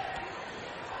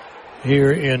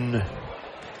here in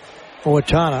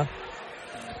Owatonna,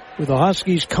 with the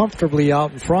Huskies comfortably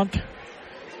out in front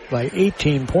by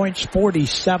 18 points,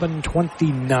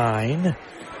 47-29.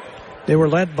 They were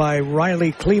led by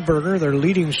Riley Kleberger, their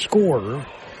leading scorer.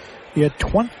 He had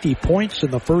 20 points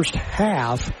in the first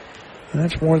half, and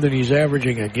that's more than he's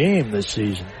averaging a game this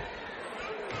season.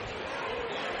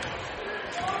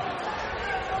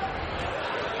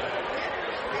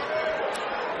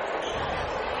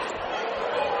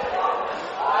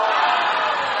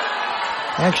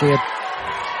 Actually, had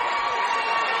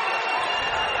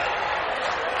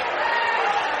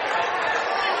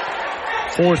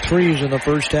 4 threes in the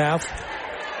first half.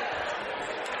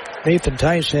 Nathan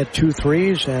Tice had 2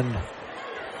 threes, and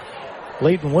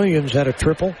Leighton Williams had a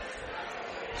triple.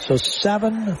 So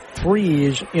 7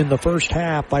 threes in the first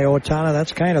half by Owatonna.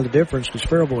 That's kind of the difference, because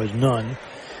Faribault has none.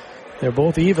 They're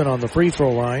both even on the free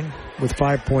throw line with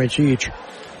 5 points each.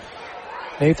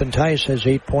 Nathan Tice has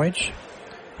 8 points.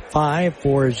 5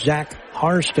 for Zach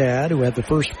Harstad, who had the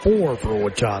first 4 for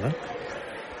Owatonna.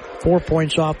 4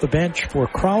 points off the bench for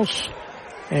Kraus,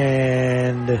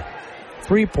 and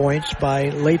 3 points by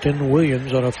Leighton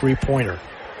Williams on a three-pointer.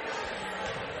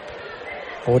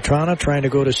 Owatonna trying to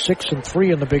go to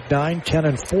 6-3 in the Big Nine,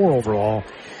 10-4 overall.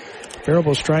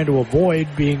 Faribault's trying to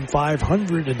avoid being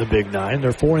 500 in the Big Nine.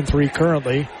 They're 4-3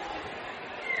 currently.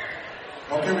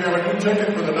 Okay, we have a new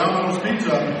ticket for the Domino's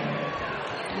Pizza.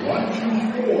 124.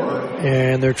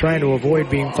 And they're trying to avoid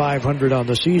being 500 on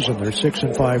the season. They're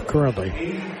 6-5 currently.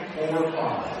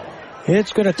 845.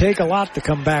 It's going to take a lot to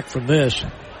come back from this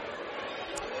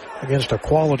against a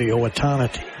quality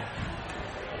Owatonna team.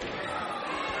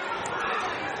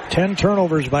 10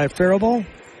 turnovers by Faribault.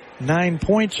 9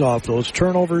 points off those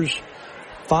turnovers.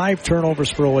 5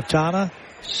 turnovers for Owatonna.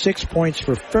 6 points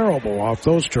for Faribault off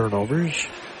those turnovers.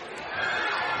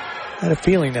 I had a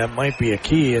feeling that might be a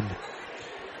key, and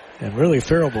really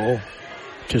Faribault,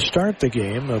 to start the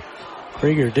game,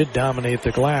 Krieger did dominate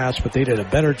the glass, but they did a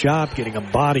better job getting a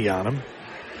body on him.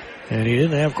 And he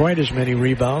didn't have quite as many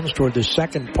rebounds toward the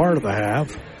second part of the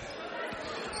half.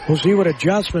 We'll see what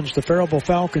adjustments the Faribault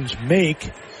Falcons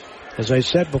make. As I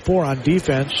said before, on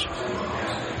defense,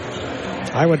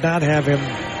 I would not have him,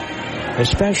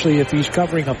 especially if he's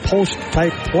covering a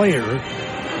post-type player,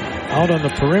 out on the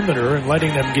perimeter and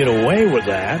letting them get away with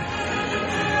that.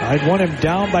 I'd want him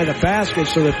down by the basket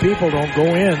so that people don't go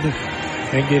in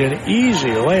and get an easy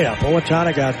layup.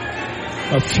 Owatonna got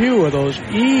a few of those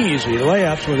easy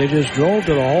layups where they just drove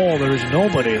to the hole. There's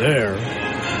nobody there.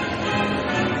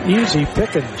 Easy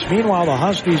pickings. Meanwhile, the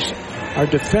Huskies are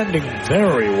defending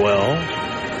very well.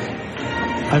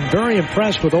 I'm very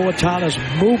impressed with Owatonna's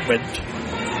movement,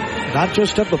 not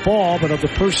just of the ball, but of the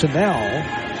personnel.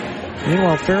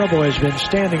 Meanwhile, Faribault has been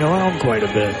standing around quite a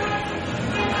bit.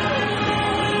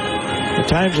 The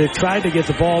times they've tried to get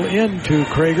the ball into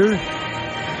Krieger,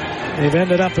 they've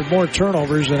ended up with more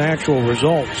turnovers than actual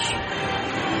results.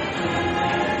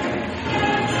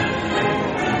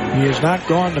 He has not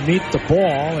gone to meet the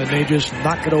ball, and they just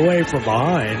knock it away from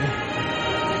behind.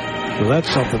 So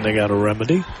that's something they got to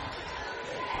remedy.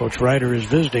 Coach Ryder is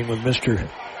visiting with Mr.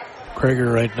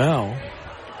 Krieger right now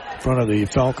in front of the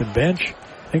Falcon bench.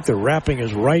 I think they're wrapping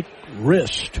his right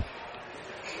wrist.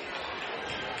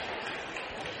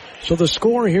 So the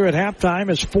score here at halftime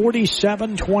is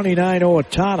 47-29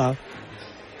 Owatonna.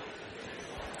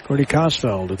 Gordy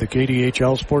Kosfeld at the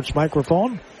KDHL Sports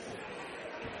microphone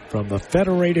from the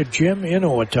Federated Gym in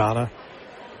Owatonna,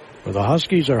 where the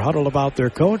Huskies are huddled about their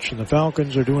coach and the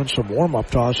Falcons are doing some warm-up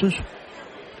tosses.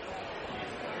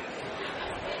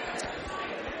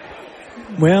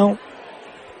 Well,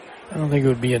 I don't think it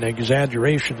would be an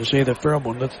exaggeration to say that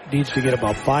Faribault needs to get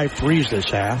about 5 threes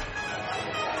this half.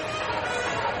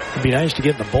 It'd be nice to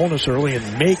get in the bonus early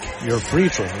and make your free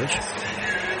throws.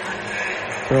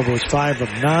 Faribault was 5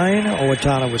 of 9.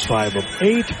 Owatonna was 5 of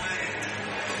 8.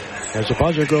 As the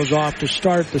buzzer goes off to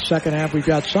start the second half, we've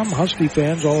got some Husky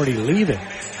fans already leaving,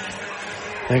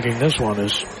 thinking this one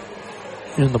is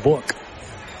in the book.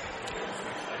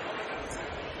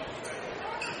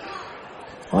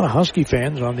 A lot of Husky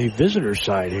fans on the visitor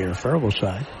side here, Faribault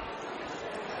side,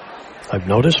 I've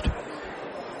noticed.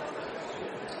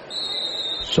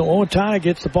 So Owatonna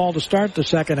gets the ball to start the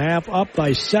second half, up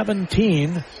by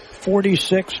 17,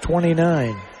 46-29.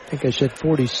 I think I said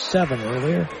 47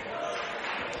 earlier.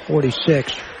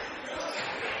 46.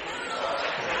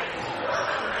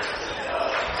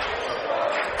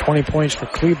 $20 points for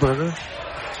Kleberger.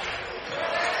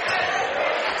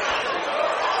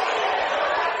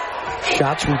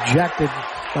 Shots rejected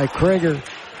by Krager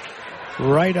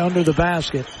right under the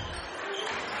basket.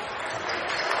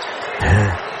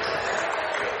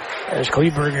 As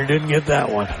Kleberger didn't get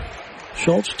that one.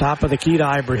 Schultz, top of the key to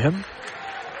Ibrahim.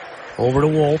 Over to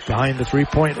Wolf behind the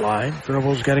three-point line.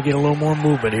 Faribault's got to get a little more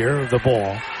movement here of the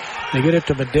ball. They get it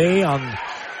to Madej on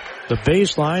the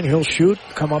baseline. He'll shoot,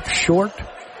 come up short.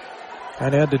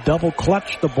 And had to double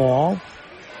clutch the ball.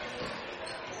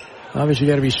 Obviously,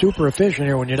 you got to be super efficient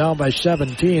here when you're down by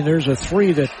 17. There's a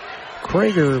three that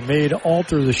Krager made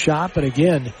alter the shot, but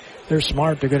again, they're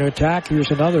smart. They're going to attack.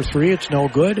 Here's another three. It's no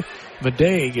good.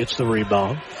 Madej gets the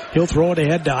rebound. He'll throw it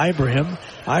ahead to Ibrahim.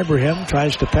 Ibrahim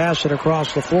tries to pass it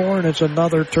across the floor, and it's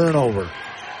another turnover.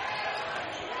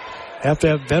 Have to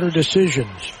have better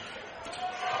decisions.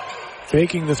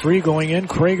 Faking the three going in.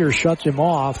 Krager shuts him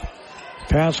off.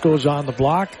 Pass goes on the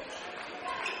block.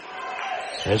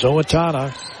 As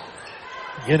Owatonna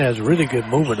again has really good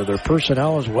movement of their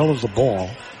personnel as well as the ball.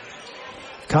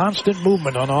 Constant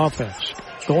movement on offense.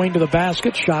 Going to the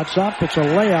basket, shots up, it's a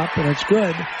layup, and it's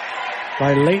good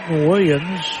by Leighton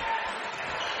Williams.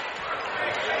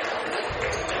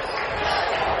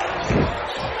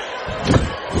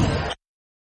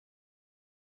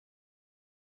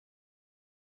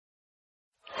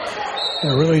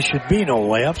 There really should be no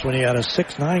layups when you had a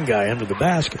 6'9" guy under the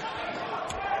basket.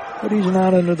 But he's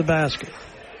not under the basket.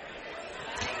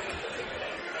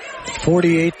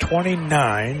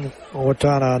 48-29.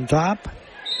 Owatonna on top.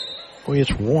 Boy,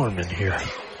 it's warm in here.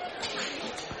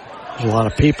 There's a lot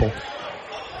of people.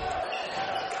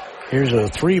 Here's a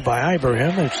three by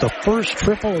Ibrahim. It's the first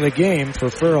triple of the game for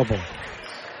Faribault.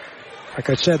 Like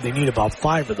I said, they need about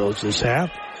 5 of those this half.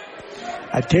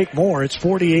 I'd take more. It's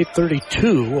 48-32,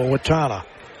 Owatonna.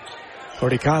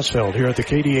 Cody Kosfeld here at the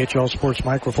KDHL Sports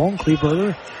microphone.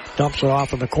 Kleberger dumps it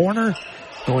off in the corner.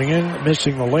 Going in,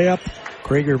 missing the layup.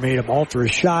 Krager made him alter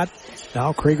his shot.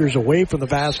 Now Krager's away from the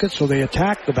basket, so they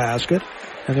attack the basket.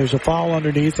 And there's a foul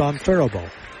underneath on Faribault.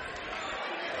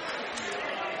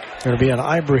 Going to be on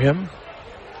Ibrahim.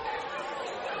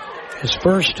 His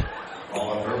first.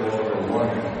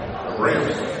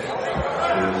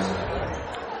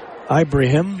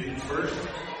 Ibrahim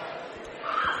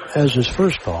as his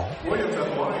first foul.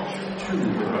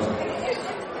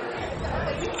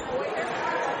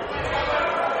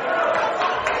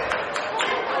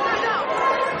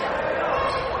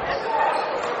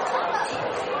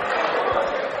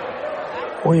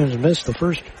 Williams missed the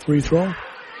first free throw.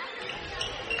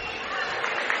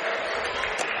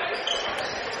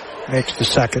 Makes the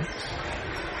second.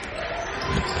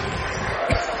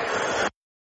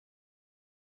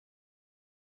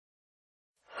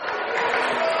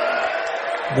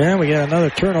 Then we got another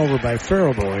turnover by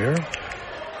Faribault here.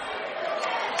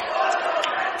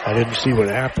 I didn't see what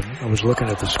happened. I was looking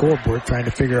at the scoreboard trying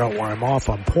to figure out where I'm off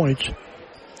on points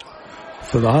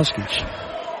for the Huskies.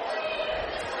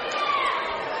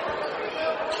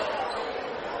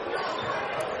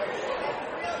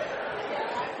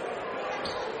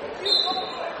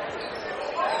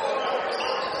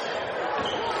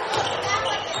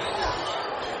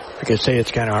 Like I say,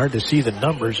 it's kind of hard to see the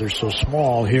numbers. They're so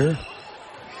small here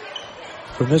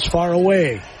from this far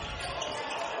away.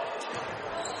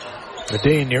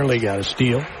 Madej nearly got a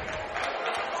steal.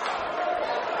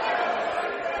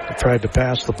 He tried to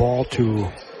pass the ball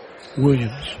to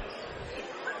Williams.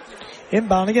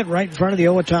 Inbounding it right in front of the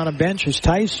Owatonna bench is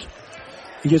Tice.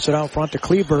 He gets it out front to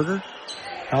Kleberger.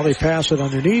 Now they pass it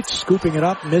underneath, scooping it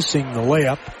up, missing the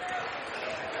layup.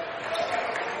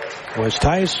 Was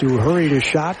Tice, who hurried his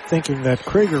shot thinking that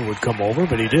Krager would come over,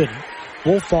 but he didn't.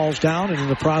 Wolf falls down and in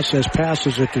the process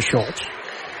passes it to Schultz.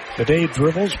 Madej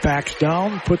dribbles, backs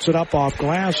down, puts it up off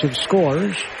glass and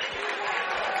scores.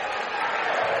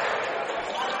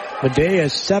 Medea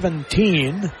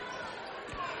 17.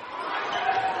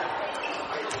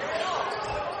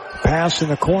 Pass in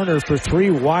the corner for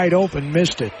three, wide open,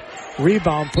 missed it.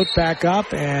 Rebound put back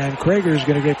up, and Krager's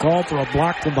going to get called for a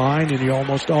block from behind, and you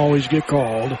almost always get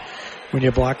called when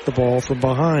you block the ball from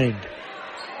behind.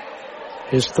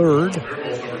 His third. That's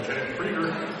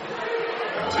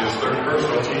his third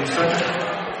personal, team second.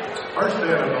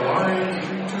 Harstad on the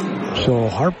line, 2. So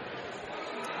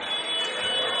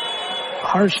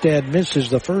Harstad misses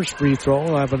the first free throw.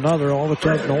 We'll have another. All of a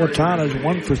sudden, Owatonna is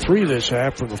 1 for 3 this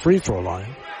half from the free throw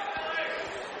line.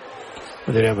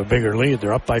 But they have a bigger lead.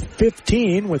 They're up by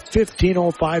 15 with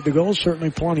 15:05 to go. Certainly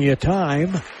plenty of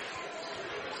time.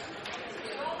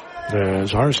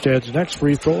 As Harstad's next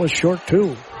free throw is short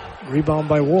too. Rebound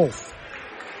by Wolf.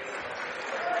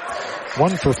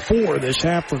 1 for 4 this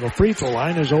half from the free throw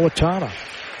line is Owatonna.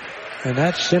 And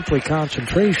that's simply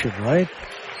concentration, right?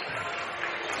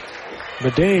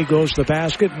 Medea goes to the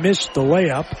basket, missed the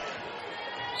layup.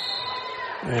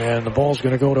 And the ball's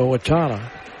going to go to Owatonna.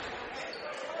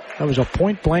 That was a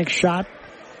point-blank shot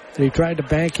that he tried to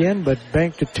bank in, but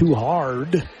banked it too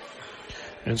hard.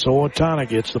 And so Owatonna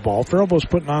gets the ball. Faribault's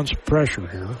putting on some pressure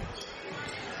here.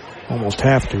 Almost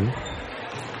have to.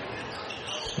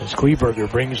 As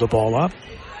Kleberger brings the ball up.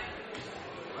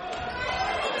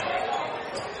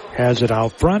 Has it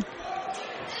out front.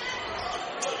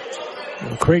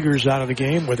 And Krager's out of the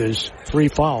game with his 3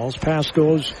 fouls. Pass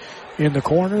goes in the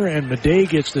corner, and Medea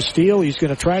gets the steal. He's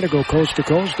going to try to go coast to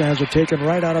coast and has it taken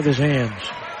right out of his hands.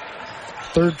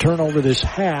 Third turnover this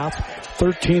half,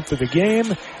 13th of the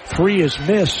game. 3 is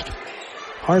missed.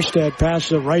 Harstad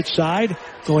passes it right side,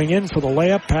 going in for the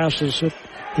layup, passes it.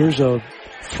 Here's a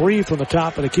 3 from the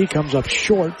top of the key, comes up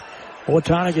short.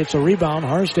 Owatonna gets a rebound.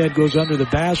 Harstad goes under the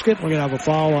basket. We're going to have a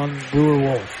foul on Brewer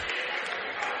Wolf.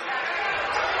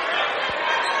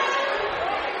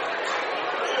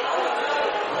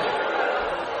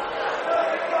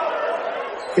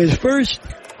 His first.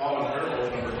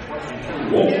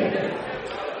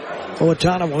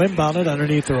 Owatonna will inbound it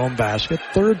underneath their own basket.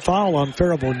 Third foul on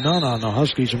Faribault, none on the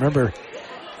Huskies. Remember,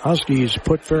 Huskies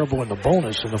put Faribault in the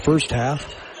bonus in the first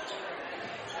half.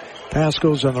 Pass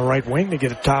goes on the right wing to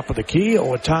get it top of the key.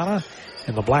 Owatonna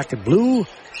in the black and blue.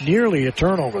 Nearly a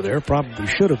turnover there. Probably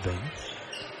should have been.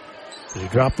 He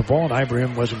dropped the ball, and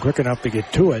Ibrahim wasn't quick enough to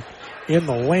get to it. In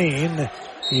the lane,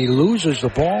 he loses the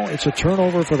ball. It's a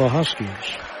turnover for the Huskies.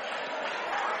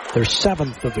 Their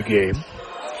 7th of the game.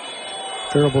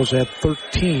 Faribault's at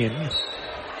 13.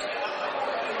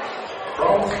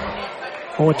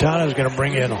 Owatonna is going to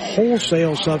bring in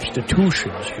wholesale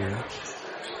substitutions here.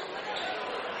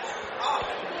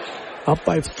 Up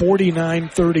by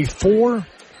 49-34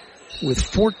 with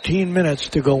 14 minutes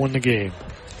to go in the game.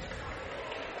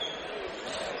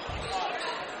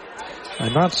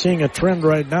 I'm not seeing a trend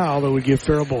right now that would give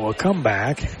Faribault a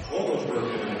comeback.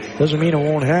 Doesn't mean it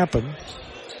won't happen.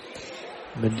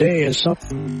 Medea is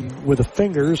something with a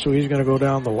finger, so he's going to go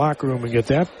down the locker room and get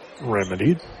that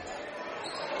remedied.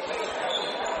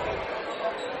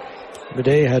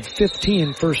 Medea had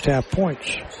 15 first half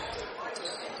points.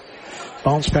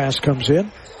 Bounce pass comes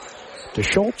in to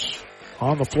Schultz.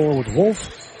 On the floor with Wolf,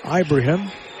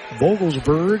 Ibrahim,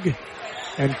 Vogelsberg,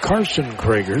 and Carson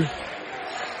Krager.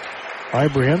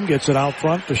 Ibrahim gets it out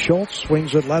front to Schultz,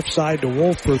 swings it left side to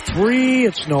Wolf for 3.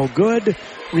 It's no good.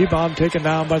 Rebound taken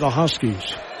down by the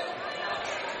Huskies.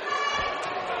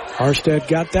 Harstad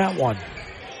got that one.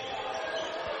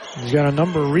 He's got a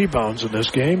number of rebounds in this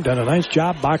game. Done a nice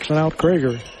job boxing out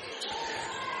Krager.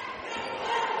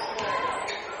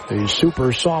 The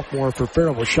super sophomore for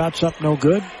Faribault. Shots up, no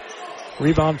good.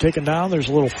 Rebound taken down. There's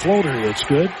a little floater that's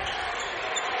good.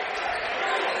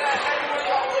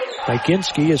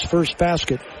 Lykinski, his first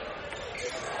basket.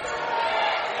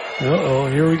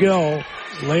 Here we go.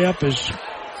 Layup is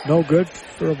no good.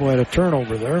 Faribault had a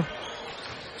turnover there.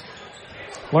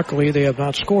 Luckily, they have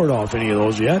not scored off any of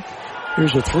those yet.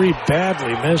 Here's a 3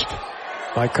 badly missed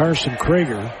by Carson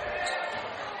Krager.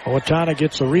 Owatonna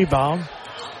gets a rebound.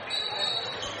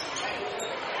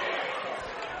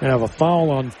 They have a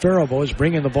foul on Faribault. Is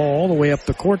bringing the ball all the way up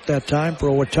the court that time for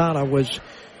Owatonna was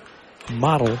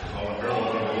Model.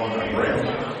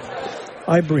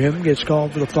 Ibrahim gets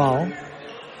called for the foul.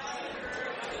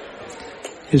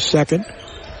 His second.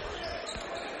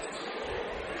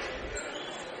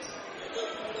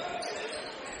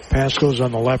 Pass goes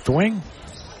on the left wing.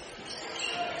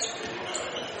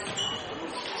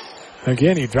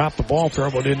 Again, he dropped the ball.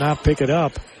 Faribault did not pick it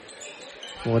up.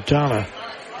 Owatonna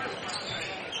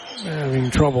having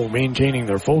trouble maintaining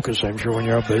their focus, I'm sure, when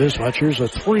you're up by this much. Here's a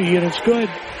 3, and it's good.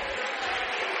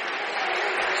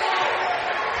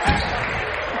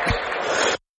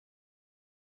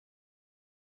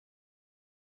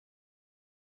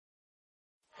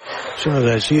 As soon as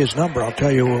I see his number, I'll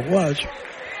tell you who it was.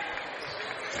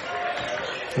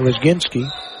 It was Ginsky.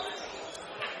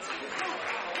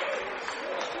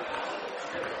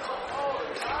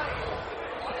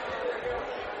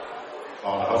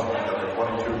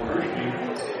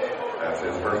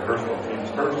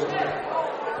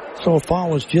 So a foul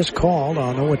was just called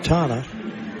on Owatonna.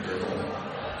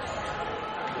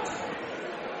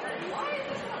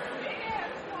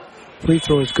 Free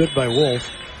throw is good by Wolf.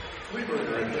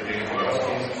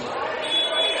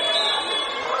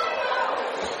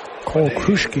 Cole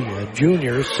Kruschke, a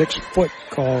junior, 6 foot,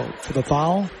 called for the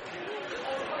foul.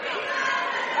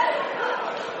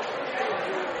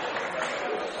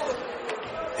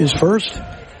 His first.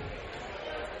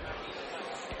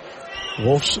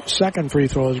 Wolf's second free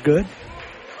throw is good.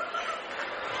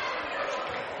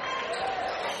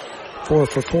 4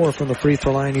 for 4 from the free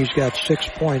throw line. He's got 6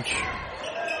 points.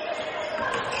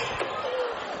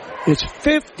 It's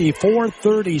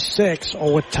 54-36,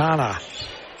 Owatonna.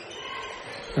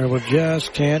 And we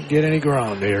just can't get any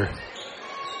ground here.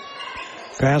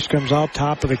 Pass comes out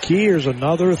top of the key. Here's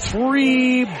another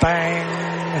three.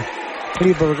 Bang.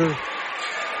 Kleberger.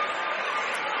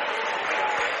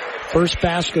 First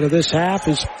basket of this half,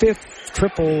 his 5th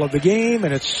triple of the game,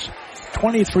 and it's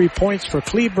 23 points for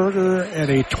Kleberger and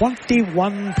a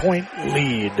 21-point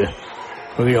lead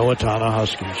for the Owatonna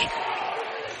Huskies.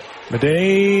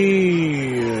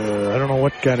 Madej, I don't know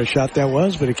what kind of shot that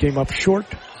was, but it came up short.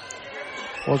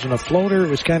 Wasn't a floater, it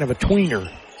was kind of a tweener.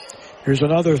 Here's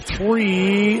another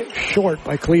three, short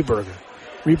by Kleberger.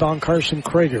 Rebound Carson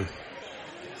Krager.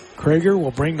 Krager will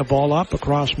bring the ball up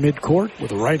across midcourt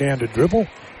with a right-handed dribble.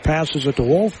 Passes it to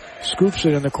Wolf. Scoops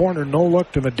it in the corner. No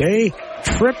look to Madej.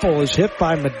 Triple is hit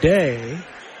by Madej.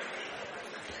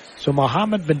 So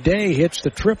Mohamed Madej hits the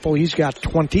triple. He's got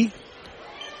 20.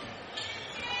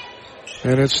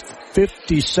 And it's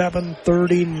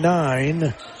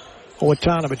 57-39.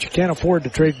 Owatonna, but you can't afford to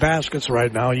trade baskets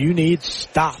right now. You need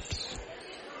stops.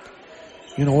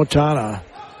 You know, Owatonna,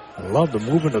 I love the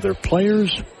movement of their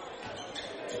players.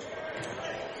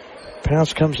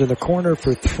 Pass comes in the corner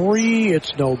for three.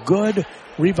 It's no good.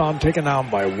 Rebound taken down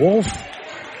by Wolf.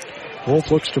 Wolf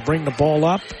looks to bring the ball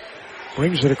up.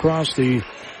 Brings it across the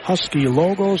Husky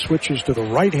logo. Switches to the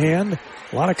right hand.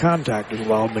 A lot of contact is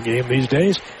allowed in the game these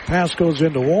days. Pass goes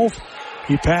into Wolf.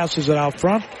 He passes it out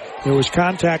front. There was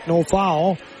contact, no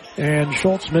foul. And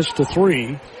Schultz missed a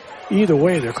three. Either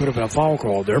way, there could have been a foul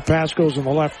called there. Pass goes in the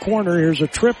left corner. Here's a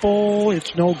triple.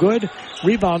 It's no good.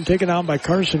 Rebound taken down by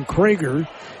Carson Krager.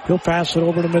 He'll pass it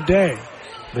over to Madej.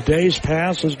 Madej's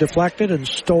pass is deflected and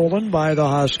stolen by the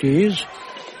Huskies.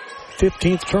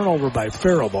 15th turnover by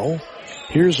Faribault.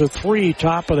 Here's a three,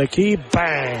 top of the key.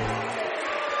 Bang!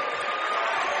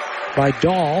 By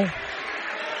Dahl.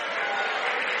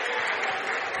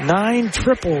 9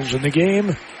 triples in the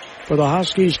game for the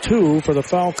Huskies, 2 for the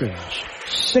Falcons.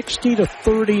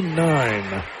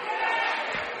 60-39.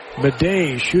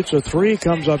 Madej shoots a three,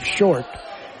 comes up short.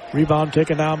 Rebound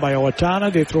taken down by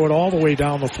Owatonna. They throw it all the way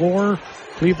down the floor.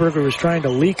 Kleberger is trying to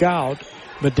leak out.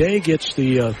 Madej gets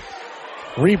the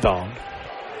rebound.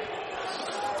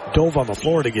 Dove on the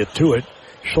floor to get to it.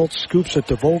 Schultz scoops it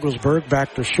to Vogelsberg.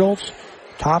 Back to Schultz.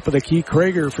 Top of the key,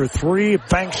 Krager for three.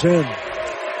 Banks in.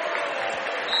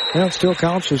 That still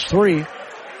counts as three.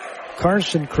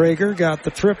 Carson Krager got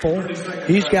the triple.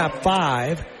 He's got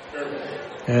 5.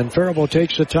 And Faribault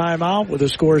takes the timeout with a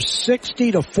score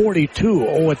 60-42,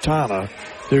 Owatonna.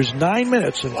 There's 9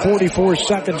 minutes and 44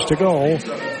 seconds to go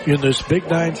in this Big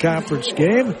 9 conference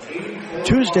game.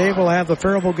 Tuesday we'll have the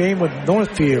Faribault game with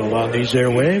Northfield on these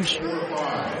airwaves.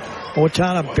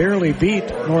 Owatonna barely beat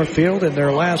Northfield in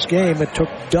their last game. It took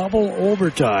double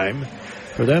overtime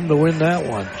for them to win that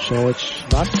one. So it's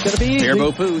not going to be easy.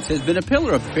 Faribault Foods has been a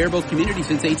pillar of the Faribault community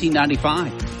since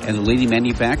 1895 and the leading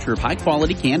manufacturer of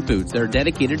high-quality canned foods that are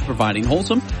dedicated to providing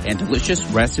wholesome and delicious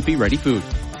recipe-ready food.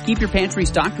 Keep your pantry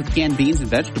stocked with canned beans and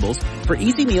vegetables for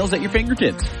easy meals at your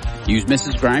fingertips. Use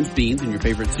Mrs. Grimes beans in your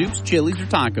favorite soups, chilies, or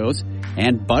tacos,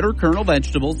 and butter kernel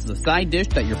vegetables as a side dish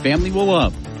that your family will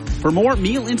love. For more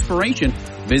meal inspiration,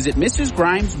 visit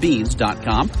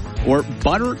MrsGrimesBeans.com or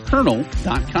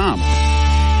butterkernel.com.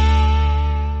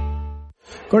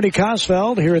 Gordy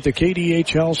Kosfeld here at the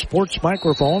KDHL Sports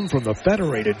Microphone from the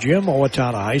Federated Gym,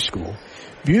 Owatonna High School.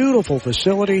 Beautiful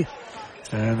facility,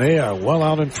 and they are well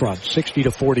out in front,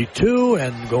 60-42,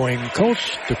 and going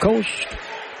coast to coast.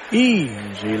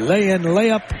 Easy lay-in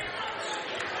layup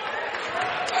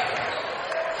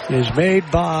is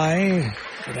made by,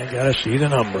 and I gotta see the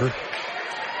number.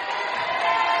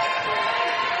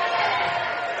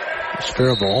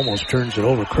 Faribault almost turns it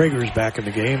over. Krager's back in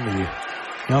the game, the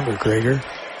younger Krager.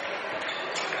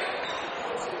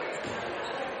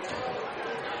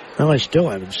 Well, I still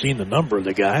haven't seen the number of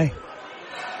the guy.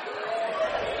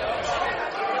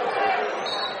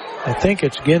 I think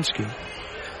it's Ginsky.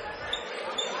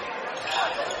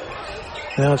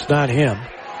 No, it's not him.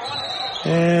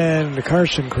 And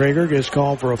Carson Krager gets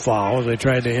called for a foul as they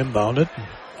tried to inbound it.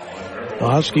 The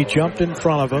Husky jumped in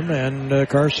front of him, and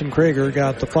Carson Krager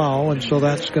got the foul, and so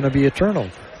that's going to be a turnover.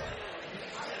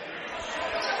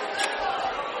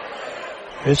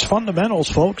 It's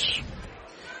fundamentals, folks.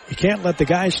 You can't let the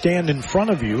guy stand in front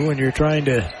of you when you're trying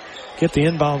to get the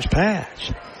inbounds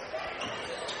pass.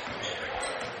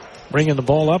 Bringing the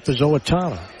ball up is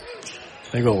Owatonna.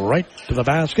 They go right to the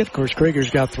basket. Of course, Krager's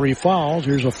got 3 fouls.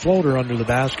 Here's a floater under the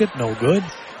basket. No good.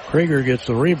 Krager gets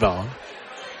the rebound.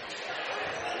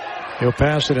 He'll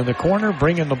pass it in the corner.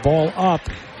 Bringing the ball up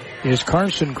is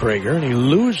Carson Krager, and he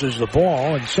loses the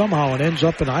ball, and somehow it ends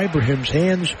up in Ibrahim's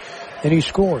hands, and he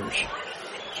scores.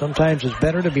 Sometimes it's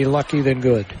better to be lucky than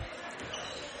good.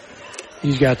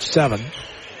 He's got 7.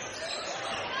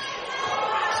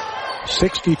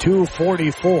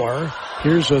 62-44.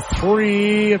 Here's a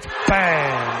 3.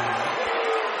 Bang!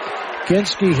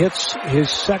 Ginsky hits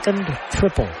his second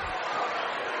triple.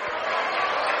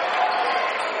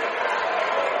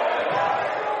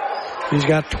 He's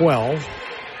got 12.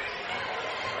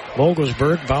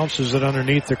 Vogelsberg bounces it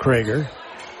underneath the Krager.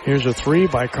 Here's a 3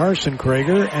 by Carson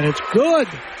Krager, and it's good.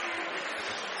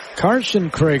 Carson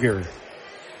Krager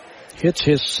hits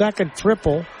his second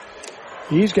triple.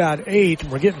 He's got 8.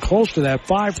 We're getting close to that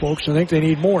 5, folks. I think they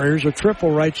need more. Here's a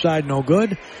triple right side, no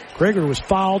good. Krager was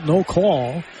fouled, no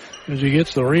call as he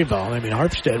gets the rebound. I mean,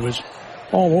 Harpstead was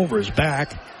all over his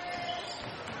back.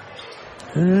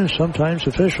 Sometimes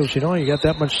officials, you got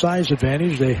that much size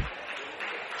advantage, they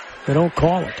don't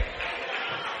call it.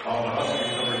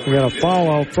 We got a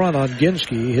foul out front on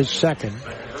Ginsky, his second.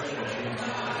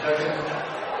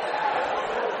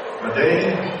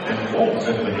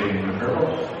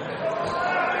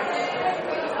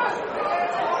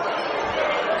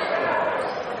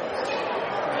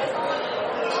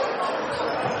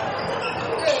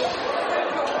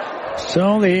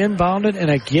 So they inbound it,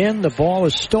 and again the ball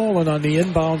is stolen on the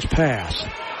inbounds pass.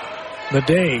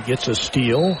 Madej gets a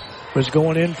steal, was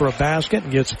going in for a basket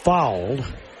and gets fouled.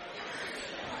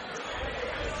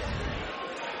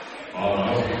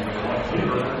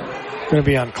 Going to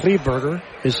be on Kleberger,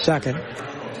 his second.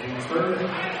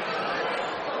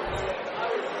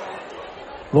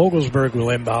 Vogelsberg will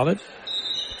inbound it.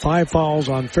 5 fouls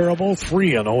on Faribault,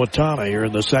 3 on Owatonna here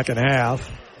in the second half.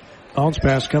 Bounce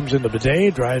pass comes into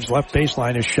Madej, drives left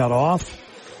baseline, is shut off.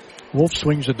 Wolf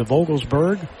swings it to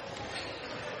Vogelsberg.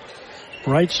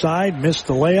 Right side, missed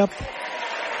the layup.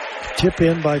 Tip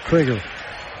in by Krager.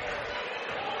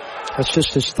 That's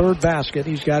just his third basket.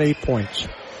 He's got 8 points.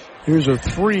 Here's a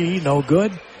 3, no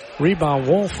good. Rebound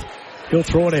Wolf. He'll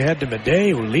throw it ahead to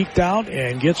Madej, who leaked out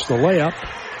and gets the layup.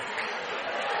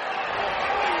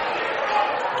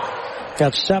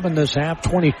 Got 7 this half,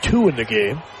 22 in the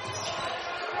game.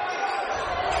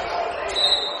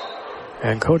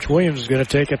 And Coach Williams is going to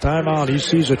take a timeout. He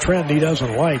sees a trend he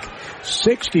doesn't like.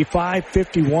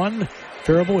 65-51.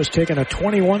 Faribault has taken a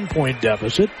 21-point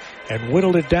deficit and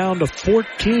whittled it down to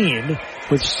 14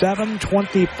 with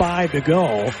 7:25 to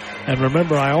go. And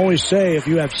remember, I always say if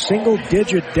you have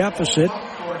single-digit deficit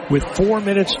with 4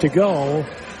 minutes to go,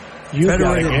 you've got a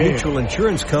Federated game. Mutual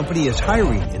Insurance Company is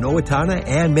hiring in Owatonna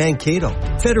and Mankato.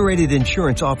 Federated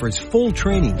Insurance offers full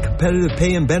training, competitive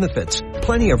pay and benefits,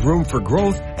 plenty of room for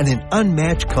growth, and an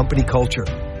unmatched company culture.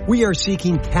 We are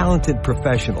seeking talented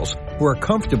professionals who are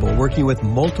comfortable working with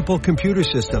multiple computer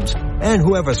systems and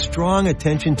who have a strong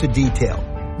attention to detail.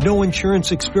 No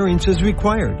insurance experience is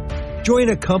required. Join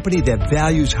a company that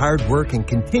values hard work and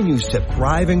continues to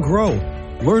thrive and grow.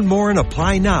 Learn more and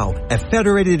apply now at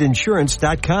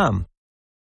federatedinsurance.com.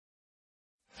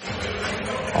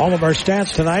 All of our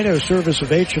stats tonight are a service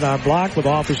of H&R Block with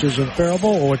offices in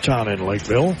Faribault, Owatonna, and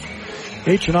Lakeville.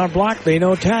 H&R Block, they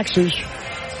know taxes.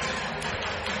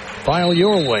 File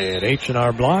your way at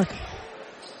H&R Block.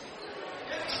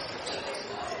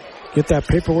 Get that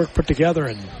paperwork put together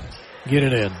and get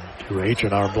it in to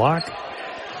H&R Block.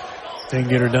 They can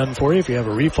get her done for you. If you have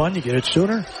a refund, you get it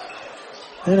sooner.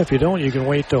 And if you don't, you can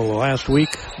wait till the last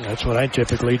week. That's what I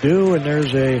typically do. And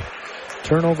there's a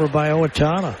turnover by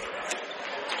Owatonna.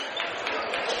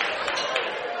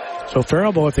 So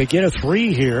Faribault, if they get a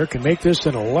 3 here, can make this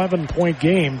an 11-point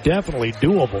game. Definitely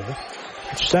doable.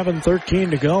 It's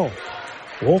 7:13 to go.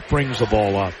 Wolf brings the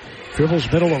ball up.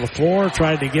 Dribbles middle of the floor,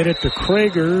 tried to get it to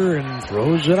Krager and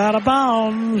throws it out of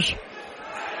bounds.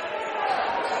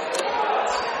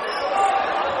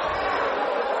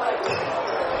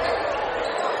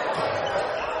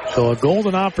 So a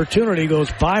golden opportunity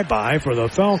goes bye-bye for the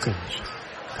Falcons.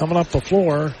 Coming up the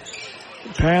floor,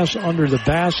 pass under the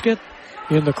basket.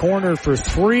 In the corner for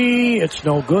three. It's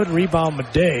no good. Rebound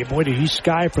Madej. Boy, did he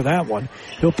sky for that one.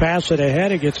 He'll pass it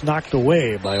ahead. It gets knocked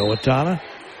away by Owatonna.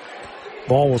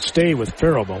 Ball will stay with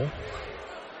Faribault.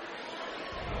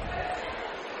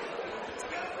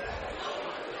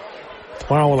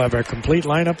 Tomorrow we'll have our complete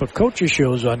lineup of coaches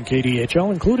shows on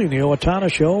KDHL, including the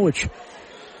Owatonna show, which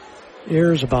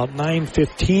airs about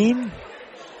 9:15.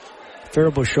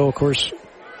 Faribault show, of course,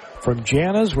 from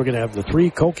Jana's. We're going to have the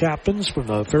three co-captains from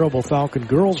the Faribault Falcon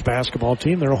girls basketball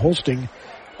team. They're hosting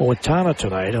Owatonna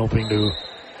tonight, hoping to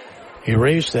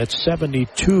erase that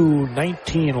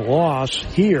 72-19 loss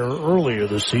here earlier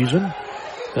this season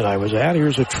that I was at.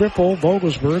 Here's a triple.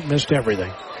 Vogelsberg missed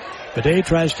everything. Madej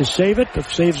tries to save it, but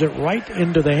saves it right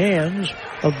into the hands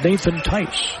of Nathan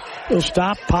Tice. He'll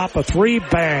stop, pop a three,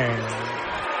 bang.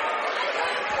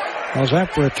 How's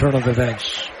that for a turn of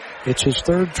events? It's his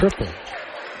third triple.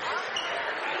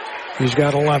 He's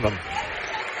got 11.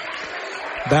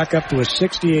 Back up to a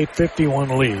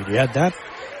 68-51 lead. He had that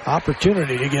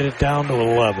opportunity to get it down to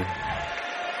 11.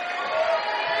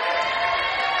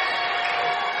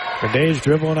 Madej's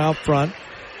dribbling out front.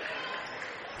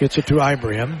 Gets it to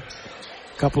Ibrahim.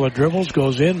 Couple of dribbles,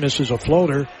 goes in, misses a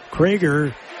floater.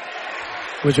 Krager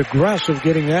was aggressive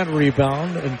getting that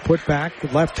rebound and put back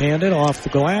left-handed off the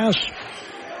glass.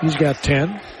 He's got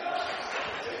 10.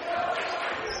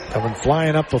 Coming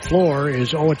flying up the floor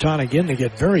is Owatonna again. They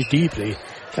get very deep. They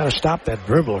got to stop that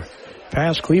dribbler.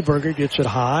 Pass, Kleberger gets it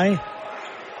high.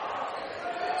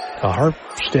 To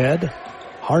Harstead.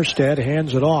 Harstead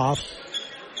hands it off.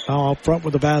 Now up front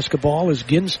with the basketball is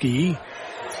Ginsky.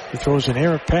 He throws an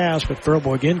air pass, but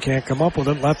Faribault again can't come up with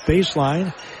it. Left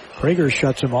baseline. Krager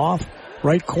shuts him off.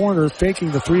 Right corner,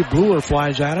 faking the three. Brewer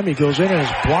flies at him. He goes in and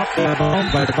is blocked by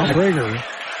Krager.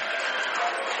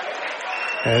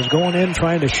 As going in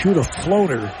trying to shoot a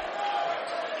floater.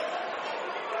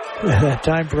 That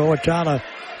time for Owatonna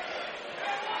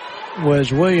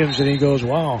was Williams, and he goes,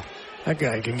 wow, that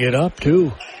guy can get up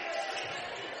too.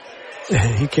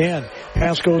 He can.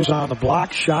 Pass goes on the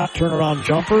block, shot, turnaround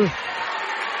jumper.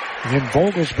 And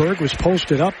Vogelsberg was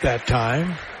posted up that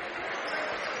time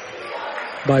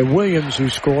by Williams, who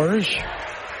scores.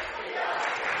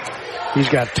 He's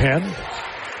got 10.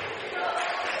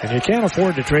 And you can't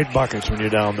afford to trade buckets when you're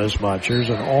down this much.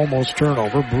 Here's an almost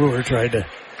turnover. Brewer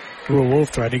Wolf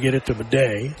tried to get it to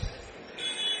Madej.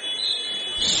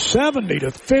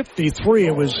 70-53.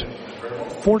 It was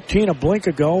 14 a blink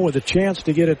ago with a chance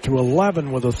to get it to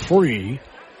 11 with a three.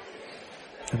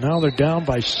 And now they're down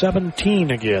by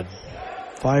 17 again.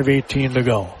 5:18 to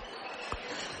go.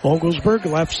 Vogelsberg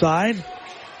left side.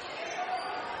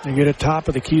 They get it top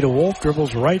of the key to Wolf.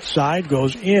 Dribbles right side.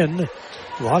 Goes in.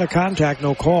 A lot of contact,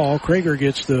 no call. Krager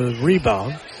gets the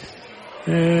rebound.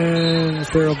 And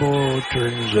Faribault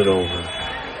turns it over.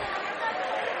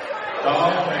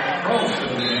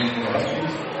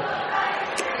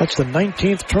 That's the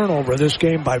 19th turnover of this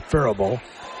game by Faribault.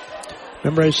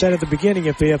 Remember I said at the beginning,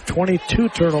 if they have 22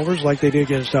 turnovers like they did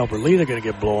against Albert Lee, they're going to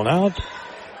get blown out.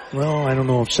 Well, I don't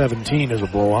know if 17 is a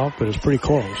blowout, but it's pretty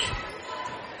close.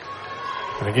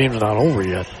 And the game's not over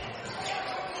yet.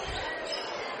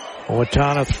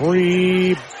 Owatonna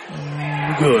three,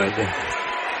 good.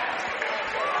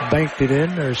 Banked it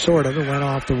in, or sort of. It went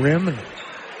off the rim, and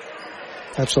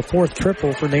that's the fourth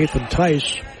triple for Nathan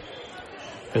Tice.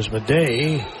 As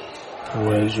Madej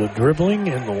was dribbling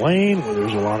in the lane where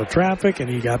there's a lot of traffic, and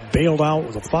he got bailed out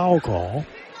with a foul call.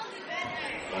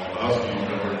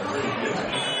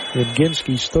 And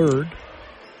Ginsky's third.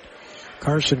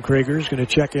 Carson Krager's going to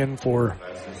check in for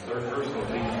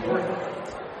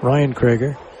Ryan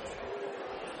Krager.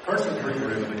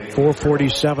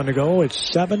 4:47 to go. It's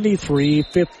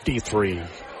 73-53.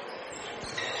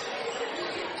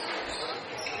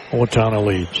 Owatonna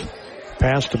leads.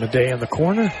 Pass to Madej in the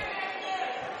corner.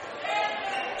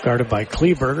 Guarded by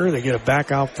Kleberger. They get it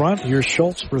back out front. Here's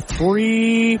Schultz for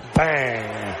three.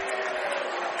 Bang.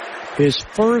 His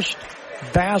first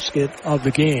basket of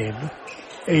the game.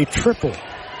 A triple.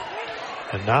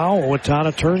 And now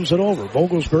Owatonna turns it over.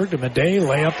 Vogelsberg to Madej.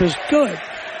 Layup is good.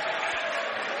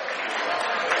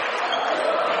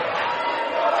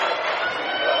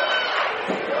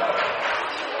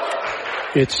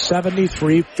 It's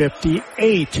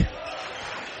 73-58.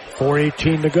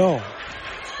 4:18 to go.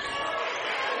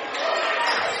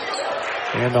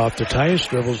 Hand off to Tice.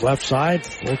 Dribbles left side.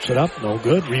 Floats it up. No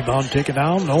good. Rebound taken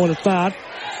down. No, it's not.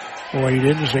 Boy, he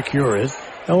didn't secure it.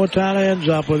 Owatonna ends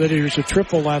up with it. Here's a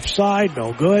triple left side.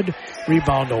 No good.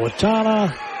 Rebound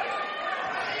Owatonna.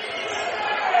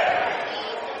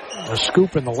 A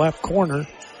scoop in the left corner.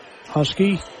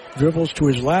 Husky dribbles to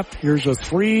his left. Here's a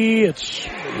three. It's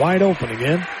wide open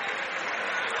again.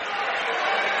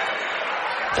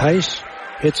 Tice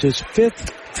hits his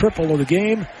 5th triple of the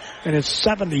game, and it's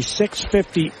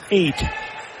 76-58.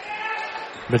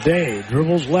 Madej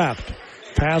dribbles left,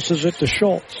 passes it to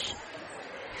Schultz.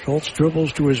 Schultz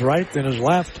dribbles to his right, then his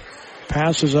left,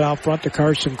 passes it out front to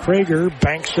Carson Krager,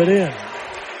 banks it in.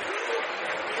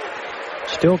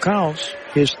 Still counts.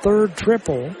 His 3rd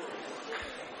triple.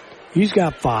 He's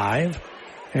got 5,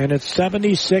 and it's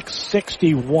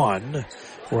 76-61.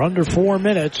 We're under 4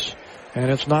 minutes, and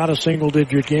it's not a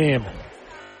single-digit game.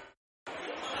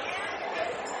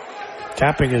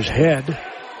 Tapping his head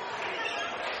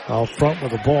out front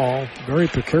with the ball, very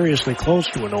precariously close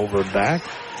to an over and back.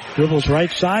 Dribbles right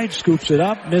side, scoops it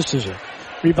up, misses it.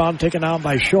 Rebound taken out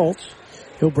by Schultz.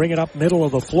 He'll bring it up middle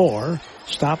of the floor.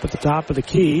 Stop at the top of the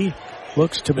key.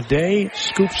 Looks to Madej,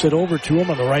 scoops it over to him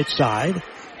on the right side.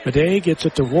 Madej gets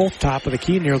it to Wolf, top of the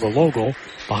key near the logo.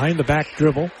 Behind the back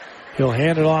dribble. He'll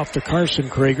hand it off to Carson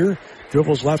Krager.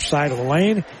 Dribbles left side of the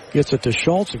lane. Gets it to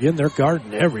Schultz. Again, they're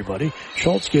guarding everybody.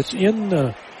 Schultz gets in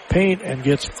the paint and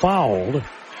gets fouled.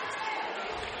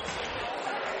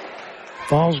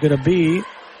 Foul's going to be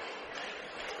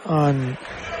on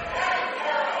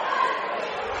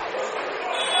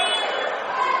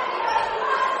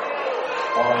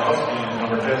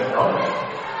number 10,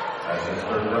 That's his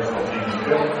 3rd personal team's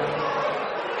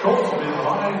 5th. Schultz will be the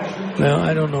line. Now,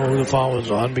 I don't know who the foul is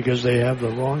on because they have the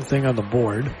wrong thing on the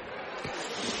board.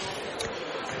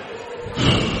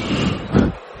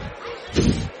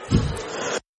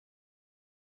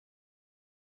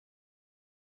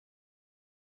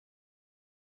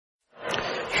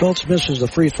 Schultz misses the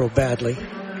free throw badly.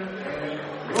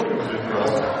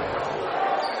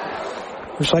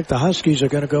 Looks like the Huskies are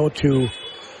going to go to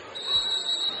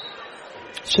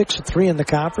 6-3 in the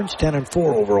conference,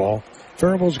 10-4 overall.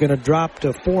 Faribault's going to drop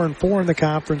to 4-4 in the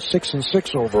conference,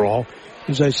 6-6 overall.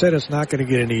 As I said, it's not going to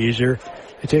get any easier.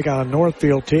 They take on a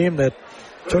Northfield team that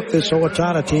took this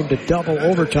Owatonna team to double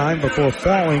overtime before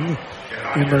falling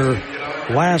in their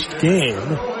last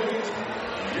game.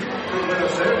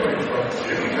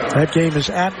 That game is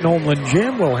at Nolan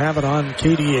Gym. We'll have it on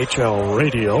KDHL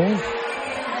radio.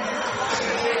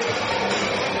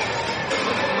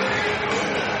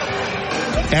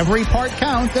 Every part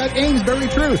counts at Amesbury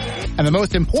Truth. And the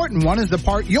most important one is the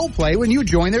part you'll play when you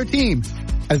join their team.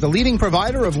 As the leading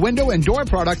provider of window and door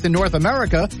products in North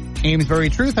America, Amesbury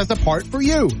Truth has a part for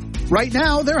you. Right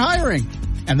now, they're hiring.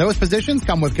 And those positions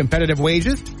come with competitive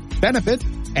wages, benefits,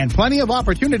 and plenty of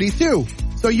opportunities too.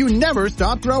 So you never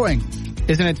stop growing.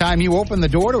 Isn't it time you open the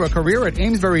door to a career at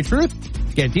Amesbury Truth?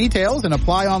 Get details and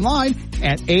apply online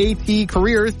at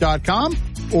atcareers.com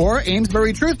or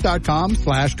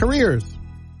amesburytruth.com/careers.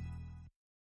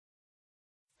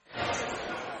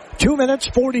 2 minutes,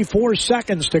 44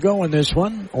 seconds to go in this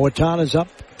one. Owatonna's up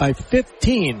by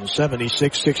 15,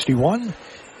 76-61,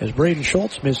 as Braden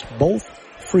Schultz missed both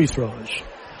free throws.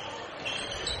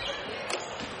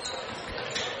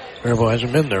 Faribault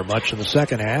hasn't been there much in the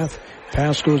second half.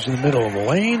 Pass goes in the middle of the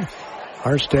lane.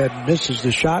 Arstead misses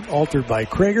the shot, altered by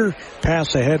Krager.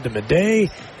 Pass ahead to Madej.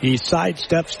 He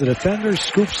sidesteps the defender,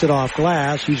 scoops it off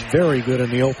glass. He's very good in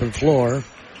the open floor.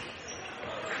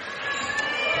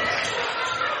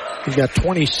 He's got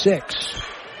 26.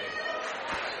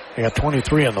 He got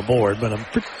 23 on the board, but I'm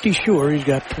pretty sure he's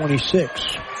got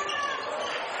 26.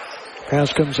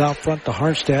 Pass comes out front to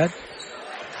Harstad.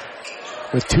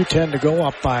 With 2:10 to go,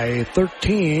 up by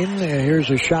 13. Here's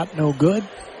a shot, no good.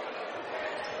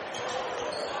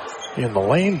 In the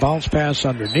lane, bounce pass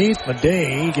underneath.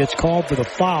 Madej gets called for the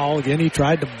foul. Again, he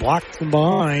tried to block from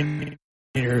behind.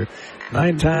 Here,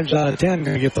 9 times out of 10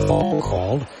 going to get the foul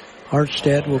called.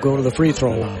 Harstad will go to the free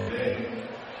throw line.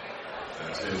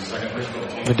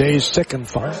 Madej's second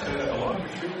foul.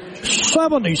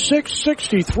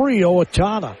 76-63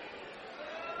 Owatonna.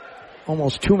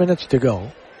 Almost 2 minutes to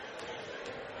go.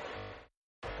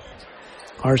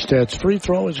 Harstad's free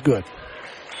throw is good.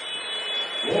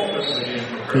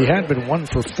 He had been 1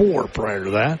 for 4 prior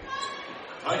to that.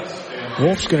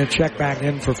 Wolf's going to check back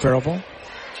in for Faribault.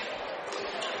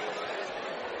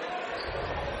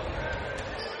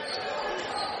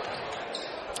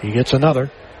 He gets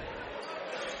another.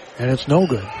 And it's no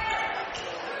good.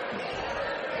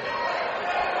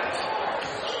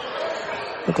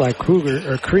 Looked like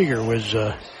Krieger was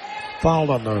fouled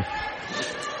on the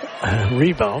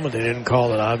rebound, but they didn't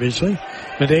call it, obviously.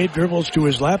 Madej dribbles to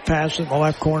his left, pass in the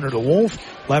left corner to Wolf.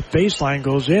 Left baseline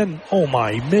goes in. Oh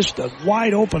my, he missed a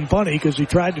wide open bunny because he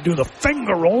tried to do the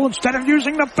finger roll instead of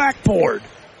using the backboard.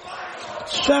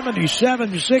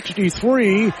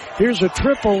 77-63. Here's a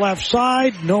triple left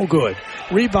side. No good.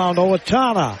 Rebound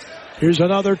Owatonna. Here's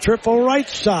another triple right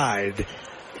side.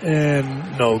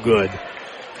 And no good.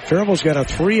 Faribault's got a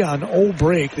 3 on 0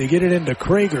 break. They get it into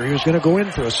Krager. He was going to go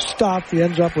in for a stop. He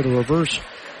ends up with a reverse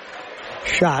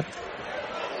shot.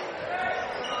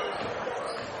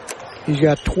 He's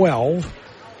got 12.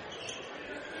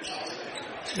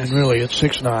 And really it's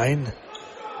 6'9".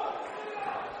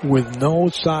 With no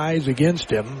size against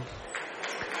him.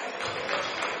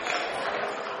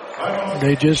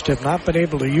 They just have not been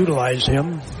able to utilize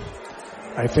him,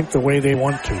 I think, the way they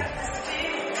want to.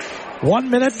 1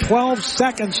 minute, 12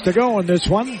 seconds to go in this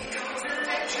one.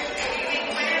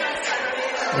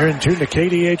 You're in tune to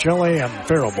KDHL AM,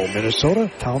 Faribault, Minnesota,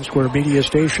 Town Square Media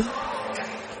Station,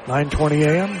 920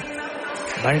 AM,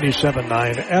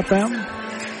 97.9 FM,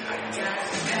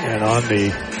 and on the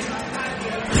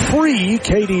free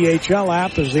KDHL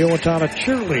app as the Owatonna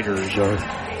cheerleaders are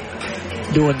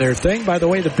doing their thing. By the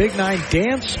way, the Big 9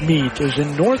 dance meet is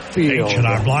in Northfield.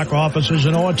 H&R Block offices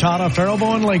in Owatonna,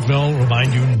 Faribault, and Lakeville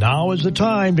remind you now is the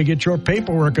time to get your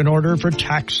paperwork in order for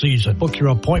tax season. Book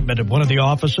your appointment at one of the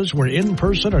offices where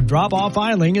in-person or drop-off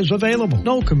filing is available.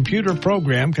 No computer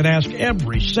program can ask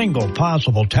every single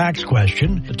possible tax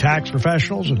question. The tax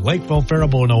professionals in Lakeville,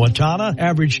 Faribault, and Owatonna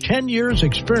average 10 years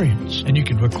experience, and you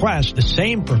can request the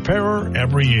same preparer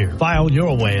every year. File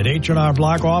your way at H&R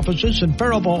Block offices in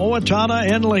Faribault, Owatonna,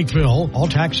 and Lakeville. All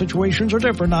tax situations are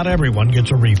different. Not everyone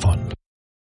gets a refund.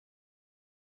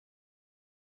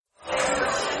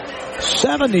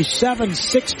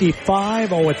 77-65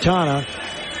 Owatonna.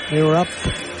 They were up.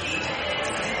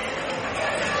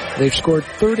 They've scored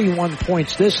 31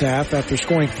 points this half after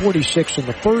scoring 46 in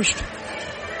the first.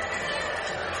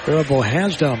 Faribault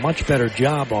has done a much better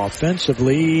job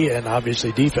offensively and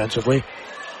obviously defensively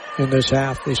in this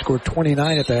half. They scored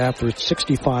 29 at the half. They're at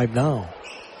 65 now.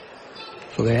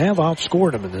 So they have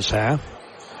outscored them in this half.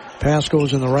 Pass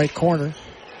goes in the right corner.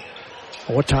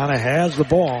 Owatonna has the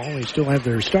ball. They still have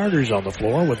their starters on the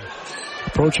floor with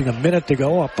approaching a minute to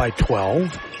go, up by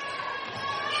 12.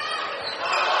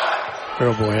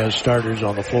 Faribault has starters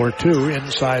on the floor too,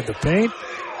 inside the paint.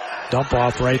 Dump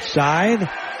off right side.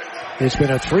 It's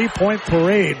been a 3-point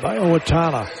parade by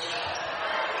Owatonna.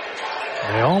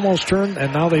 They almost turned,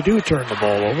 and now they do turn the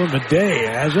ball over. Madej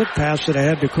has it, pass it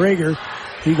ahead to Krager.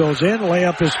 He goes in,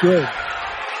 layup is good.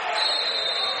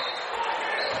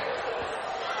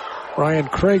 Ryan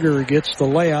Krager gets the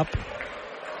layup.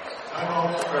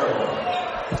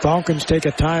 The Falcons take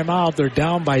a timeout. They're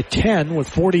down by 10 with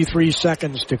 43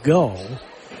 seconds to go.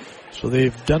 So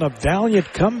they've done a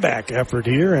valiant comeback effort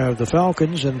here, the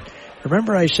Falcons. And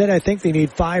remember I said I think they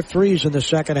need 5 threes in the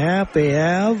second half. They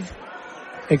have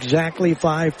exactly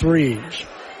 5 threes.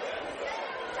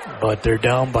 But they're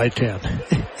down by 10.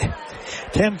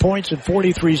 10 points in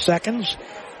 43 seconds.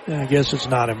 I guess it's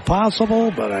not impossible,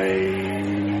 but I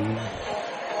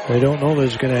don't know that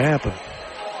it's going to happen.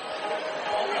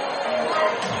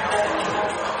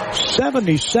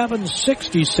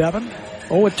 77-67.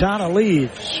 Owatonna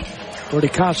leads. Gordy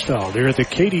Kosfeld here at the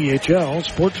KDHL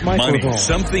Sports Microphone. Money,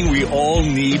 something we all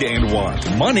need and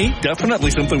want. Money,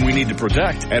 definitely something we need to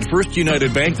protect. At First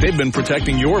United Bank, they've been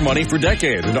protecting your money for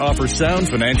decades and offer sound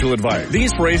financial advice.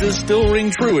 These phrases still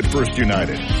ring true at First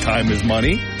United. Time is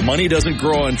money. Money doesn't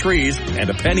grow on trees. And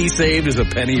a penny saved is a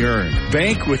penny earned.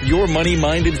 Bank with your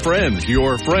money-minded friends.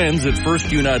 Your friends at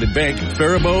First United Bank,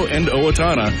 Faribault and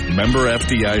Owatonna. Member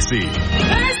FDIC.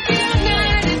 First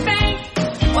United Bank,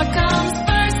 what comes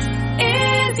first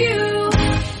is you.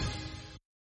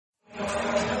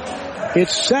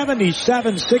 It's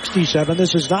 77-67.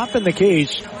 This has not been the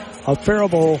case of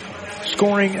Faribault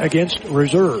scoring against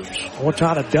reserves.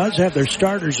 Owatonna does have their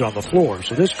starters on the floor,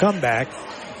 so this comeback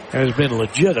has been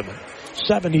legitimate.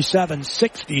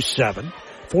 77-67.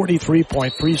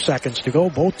 43.3 seconds to go.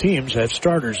 Both teams have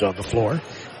starters on the floor.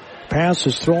 Pass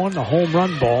is thrown, the home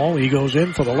run ball. He goes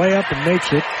in for the layup and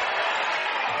makes it.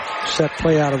 Set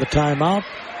play out of the timeout.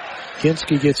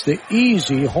 Kinski gets the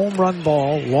easy home run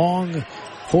ball, long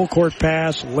full court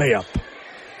pass, layup.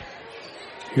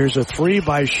 Here's a 3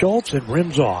 by Schultz and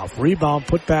rims off. Rebound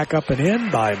put back up and in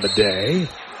by Madej.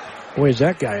 Boy, is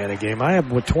that guy in a game. I have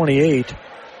him with 28.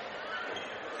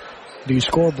 The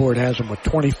scoreboard has him with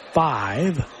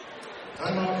 25.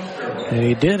 And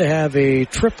he did have a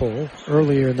triple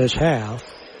earlier in this half.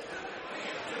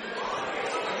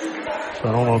 So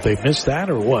I don't know if they missed that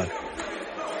or what.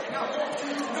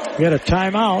 We had a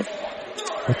timeout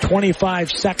with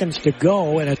 25 seconds to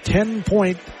go and a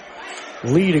 10-point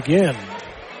lead again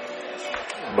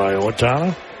by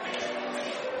Owatonna.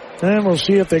 And we'll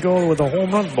see if they go with a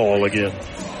home run ball again.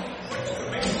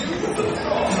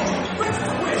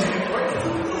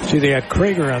 See, they had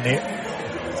Krager on the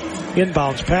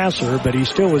inbounds passer, but he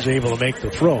still was able to make the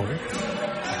throw.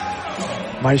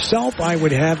 Myself, I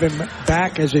would have him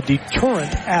back as a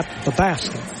deterrent at the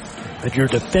basket that you're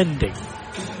defending.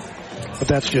 But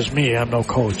that's just me. I'm no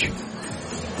coach.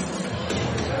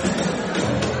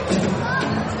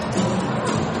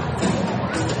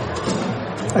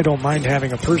 I don't mind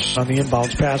having a person on the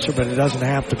inbounds passer, but it doesn't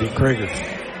have to be Krager.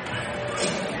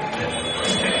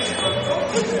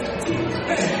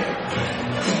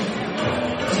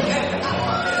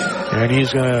 And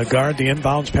he's going to guard the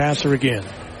inbounds passer again.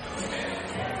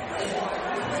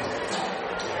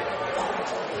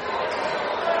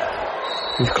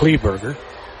 With Kleberger.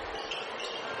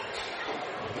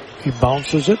 He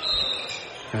bounces it.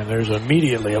 And there's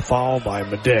immediately a foul by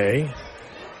Madej.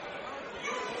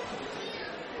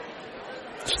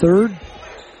 It's third.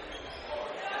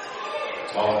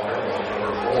 Foul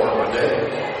number 4,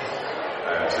 Madej.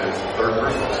 That's his third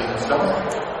personal team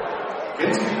stop.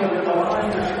 Ginsky will get the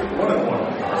line to shoot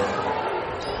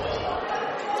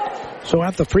 1-1. So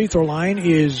at the free throw line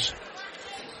is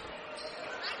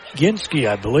Ginsky,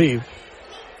 I believe.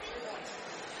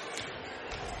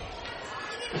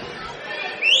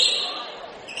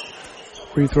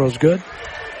 Free throw's good.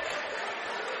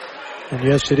 And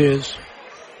yes, it is.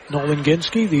 Nolan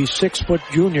Ginsky, the 6-foot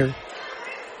junior,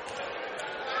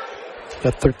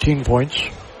 got 13 points.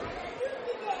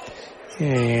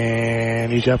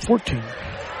 And he's at 14.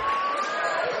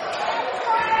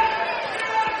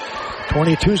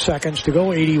 22 seconds to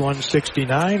go,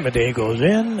 81-69. Madej goes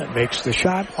in, makes the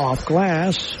shot off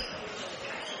glass.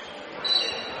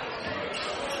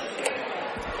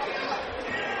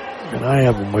 And I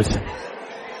have him with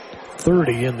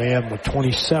 30, and they have him with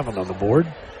 27 on the board.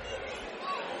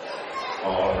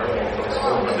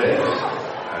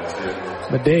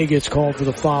 Madej gets called for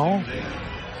the foul.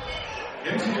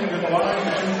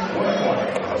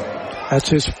 That's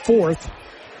his fourth.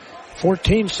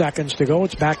 14 seconds to go.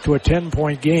 It's back to a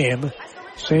 10-point game.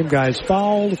 Same guy's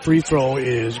fouled. Free throw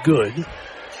is good.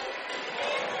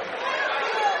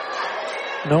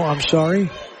 No, I'm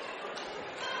sorry.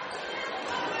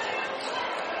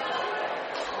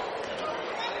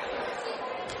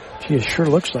 Gee, it sure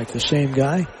looks like the same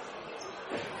guy.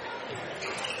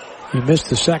 He missed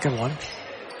the second one.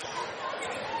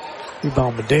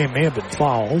 Rebound, Madej may have been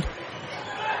fouled.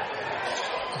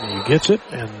 He gets it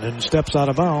and then steps out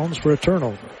of bounds for a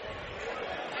turnover.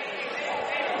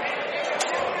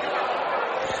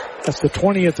 That's the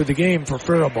 20th of the game for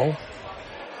Faribault.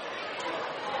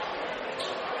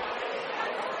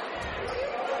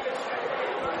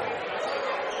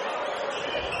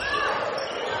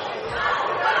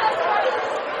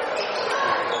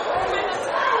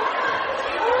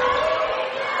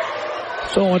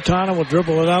 So Owatonna will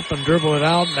dribble it up and dribble it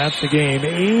out, and that's the game.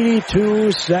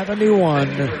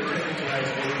 82-71.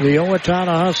 The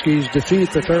Owatonna Huskies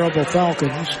defeat the Faribault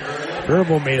Falcons.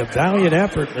 Faribault made a valiant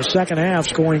effort in the second half,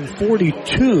 scoring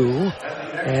 42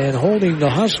 and holding the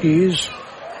Huskies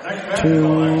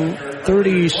to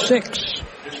 36.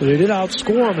 So they did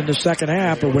outscore them in the second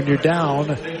half, but when you're down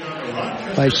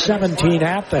by 17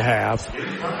 at the half,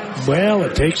 well,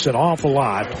 it takes an awful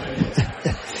lot.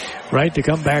 Right, to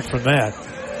come back from that.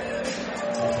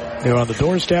 They were on the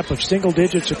doorstep of single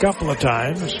digits a couple of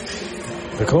times.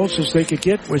 The closest they could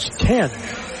get was 10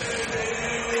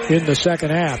 in the second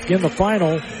half. In the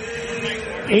final,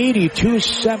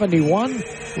 82-71.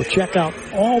 We'll check out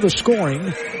all the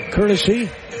scoring courtesy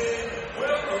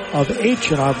of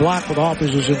H&R Block with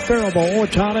offices in Faribault,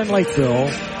 Owatonna, and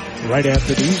Lakeville. Right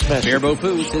after these messages. Faribault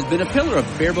Foods has been a pillar of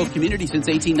the Faribault community since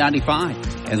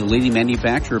 1895 and the leading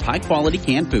manufacturer of high-quality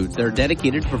canned foods that are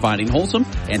dedicated to providing wholesome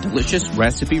and delicious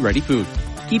recipe-ready food.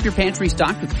 Keep your pantry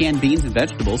stocked with canned beans and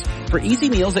vegetables for easy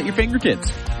meals at your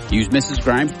fingertips. Use Mrs.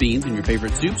 Grimes beans in your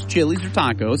favorite soups, chilies, or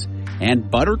tacos, and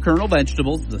butter kernel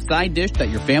vegetables, the side dish that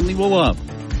your family will love.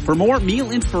 For more meal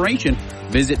inspiration,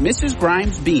 visit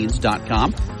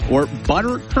MrsGrimesBeans.com or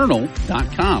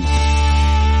ButterKernel.com.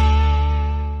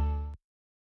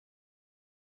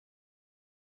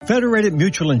 Federated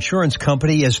Mutual Insurance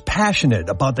Company is passionate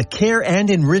about the care and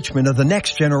enrichment of the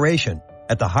next generation.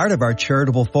 At the heart of our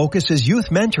charitable focus is youth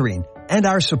mentoring and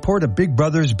our support of Big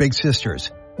Brothers Big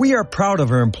Sisters. We are proud of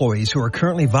our employees who are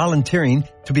currently volunteering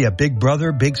to be a big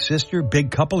brother, big sister, big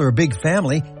couple, or a big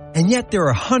family, and yet there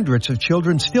are hundreds of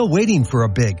children still waiting for a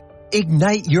big.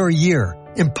 Ignite your year.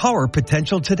 Empower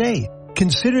potential today.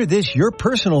 Consider this your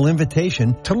personal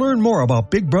invitation to learn more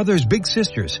about Big Brothers Big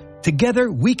Sisters.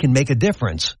 Together, we can make a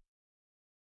difference.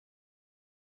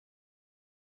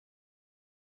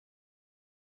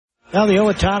 Now the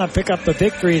Owatonna pick up the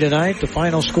victory tonight. The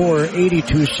final score,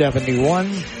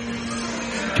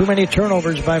 82-71. Too many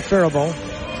turnovers by Faribault.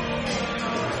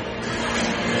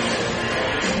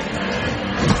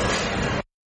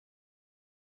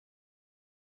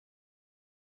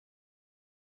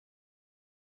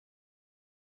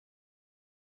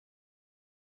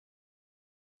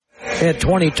 They had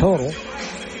 20 total.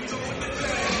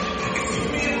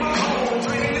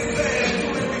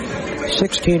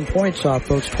 $16 points off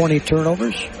those 20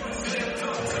 turnovers.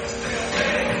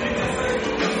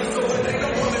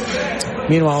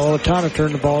 Meanwhile, Owatonna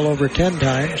turned the ball over 10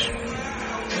 times.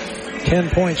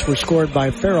 10 points were scored by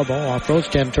Faribault off those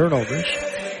 10 turnovers.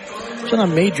 It's not a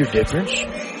major difference.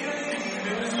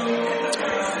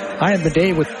 I had the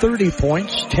day with 30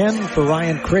 points, 10 for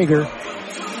Ryan Krager.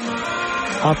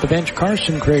 Off the bench,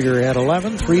 Carson Krager had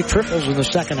 11, 3 triples in the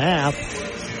second half.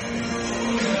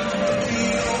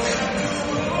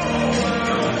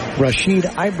 Rashid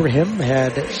Ibrahim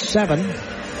had 7.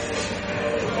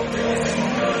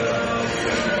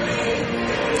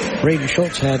 Braden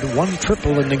Schultz had 1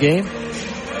 triple in the game.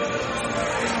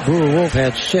 Brewer Wolf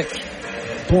had 6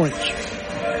 points.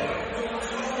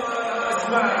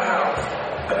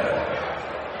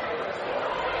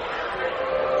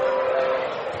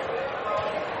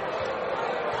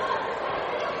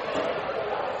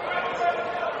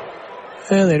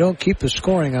 And they don't keep the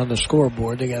scoring on the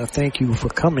scoreboard. They got a thank you for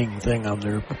coming thing on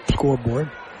their scoreboard.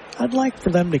 I'd like for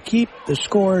them to keep the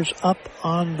scores up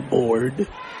on the board.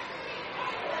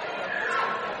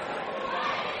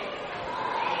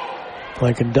 So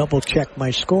I can double check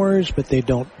my scores, but they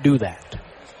don't do that.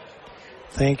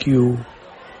 Thank you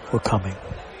for coming.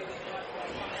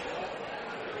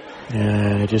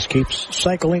 And it just keeps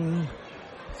cycling.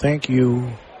 Thank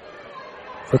you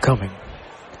for coming.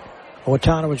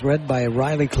 Owatonna was led by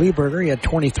Riley Kleberger. He had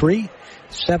 23,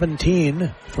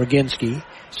 17 for Ginsky,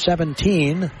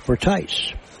 17 for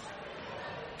Tice.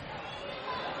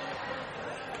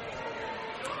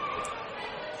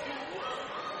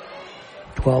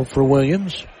 $12 for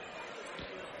Williams,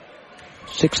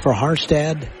 6 for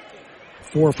Harstad,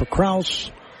 4 for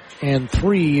Kraus, and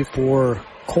 3 for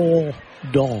Cole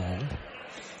Dahl.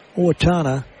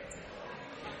 Owatonna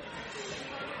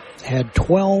had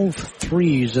 12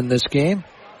 threes in this game.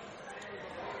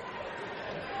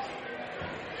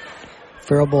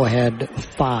 Faribault had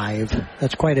 5.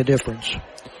 That's quite a difference,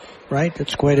 right?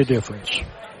 That's quite a difference.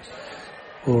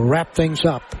 We'll wrap things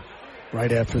up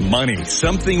right after this. Money,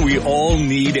 something we all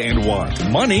need and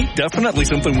want. Money, definitely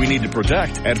something we need to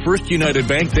protect. At First United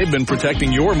Bank, they've been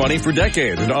protecting your money for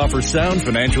decades and offer sound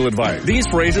financial advice. These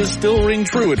phrases still ring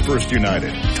true at First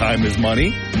United. Time is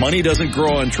money, money doesn't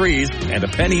grow on trees, and a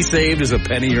penny saved is a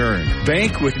penny earned.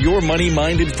 Bank with your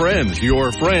money-minded friends.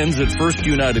 Your friends at First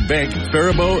United Bank,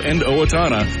 Faribault and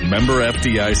Owatonna, member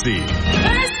FDIC.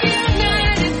 First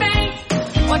United Bank,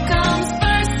 what comes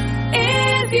first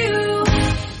is you.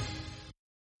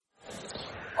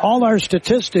 All our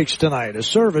statistics tonight, a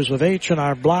service of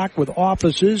H&R Block with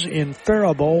offices in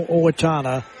Faribault,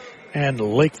 Owatonna, and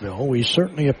Lakeville. We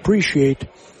certainly appreciate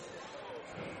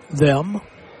them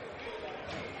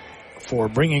for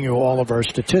bringing you all of our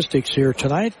statistics here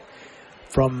tonight.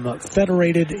 From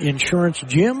Federated Insurance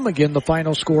Gym, again the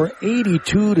final score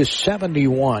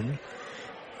 82-71.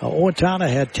 Owatonna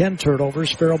had 10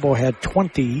 turnovers, Faribault had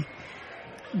 20.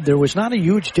 There was not a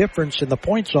huge difference in the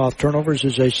points off turnovers,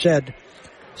 as I said.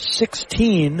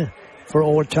 16 for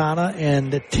Owatonna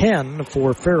and 10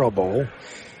 for Faribault.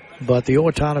 But the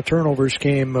Owatonna turnovers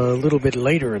came a little bit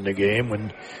later in the game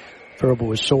when Faribault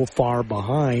was so far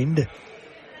behind.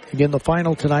 Again, the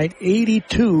final tonight,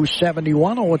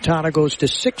 82-71. Owatonna goes to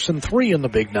 6-3 in the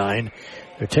Big Nine.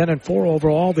 They're 10-4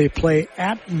 overall. They play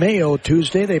at Mayo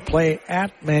Tuesday. They play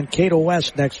at Mankato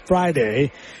West next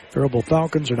Friday. Faribault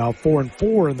Falcons are now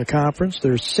 4-4 in the conference.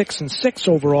 They're 6-6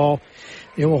 overall.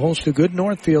 They will host a good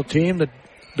Northfield team that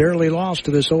barely lost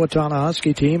to this Owatonna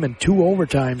Husky team in 2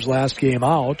 overtimes last game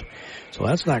out. So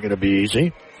that's not going to be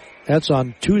easy. That's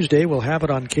on Tuesday. We'll have it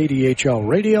on KDHL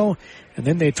radio. And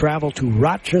then they travel to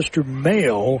Rochester,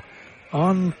 Mayo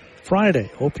on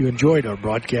Friday. Hope you enjoyed our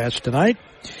broadcast tonight.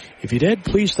 If you did,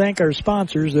 please thank our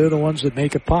sponsors. They're the ones that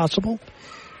make it possible,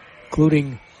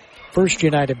 including First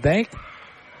United Bank,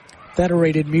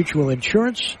 Federated Mutual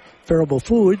Insurance, Faribault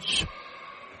Foods,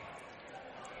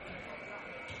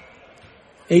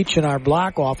 H&R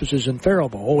Block offices in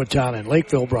Faribault, Owatonna, and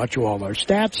Lakeville brought you all our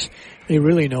stats. They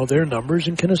really know their numbers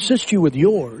and can assist you with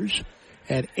yours.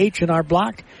 At H&R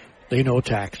Block, they know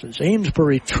taxes.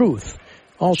 Amesbury Truth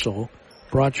also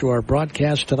brought you our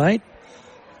broadcast tonight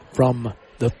from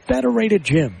the Federated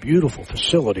Gym. Beautiful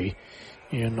facility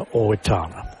in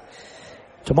Owatonna.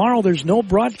 Tomorrow there's no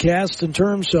broadcast in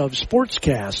terms of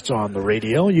sportscasts on the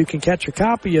radio. You can catch a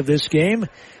copy of this game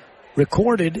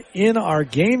recorded in our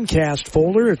Gamecast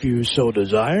folder if you so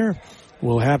desire.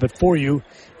 We'll have it for you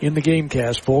in the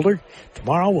Gamecast folder.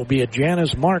 Tomorrow we'll be at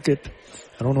Janus Market.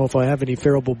 I don't know if I have any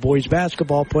Faribault boys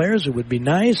basketball players. It would be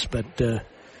nice, but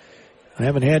I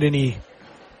haven't had any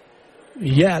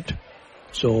yet.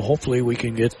 So hopefully we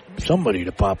can get somebody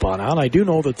to pop on out. I do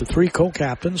know that the 3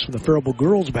 co-captains from the Faribault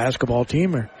girls basketball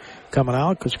team are coming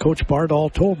out because Coach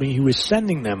Bardall told me he was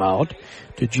sending them out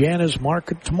to Janus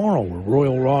Market tomorrow, where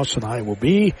Royal Ross and I will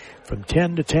be from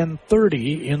 10 to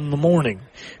 10:30 in the morning.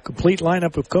 Complete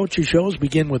lineup of coaches shows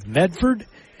begin with Medford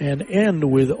and end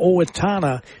with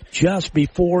Owatonna just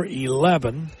before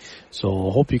 11.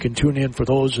 So hope you can tune in for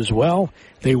those as well.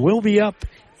 They will be up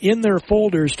in their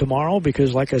folders tomorrow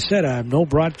because, like I said, I have no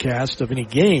broadcast of any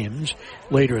games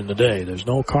later in the day. There's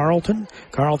no Carleton.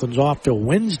 Carleton's off till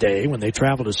Wednesday when they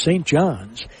travel to St.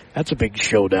 John's. That's a big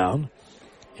showdown.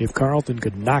 If Carleton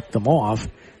could knock them off,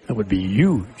 that would be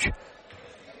huge.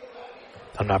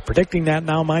 I'm not predicting that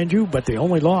now, mind you, but they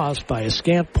only lost by a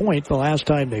scant point the last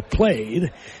time they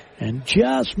played and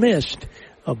just missed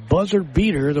a buzzer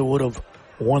beater that would have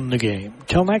won the game.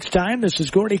 Till next time, this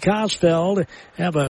is Gordy Kosfeld. Have a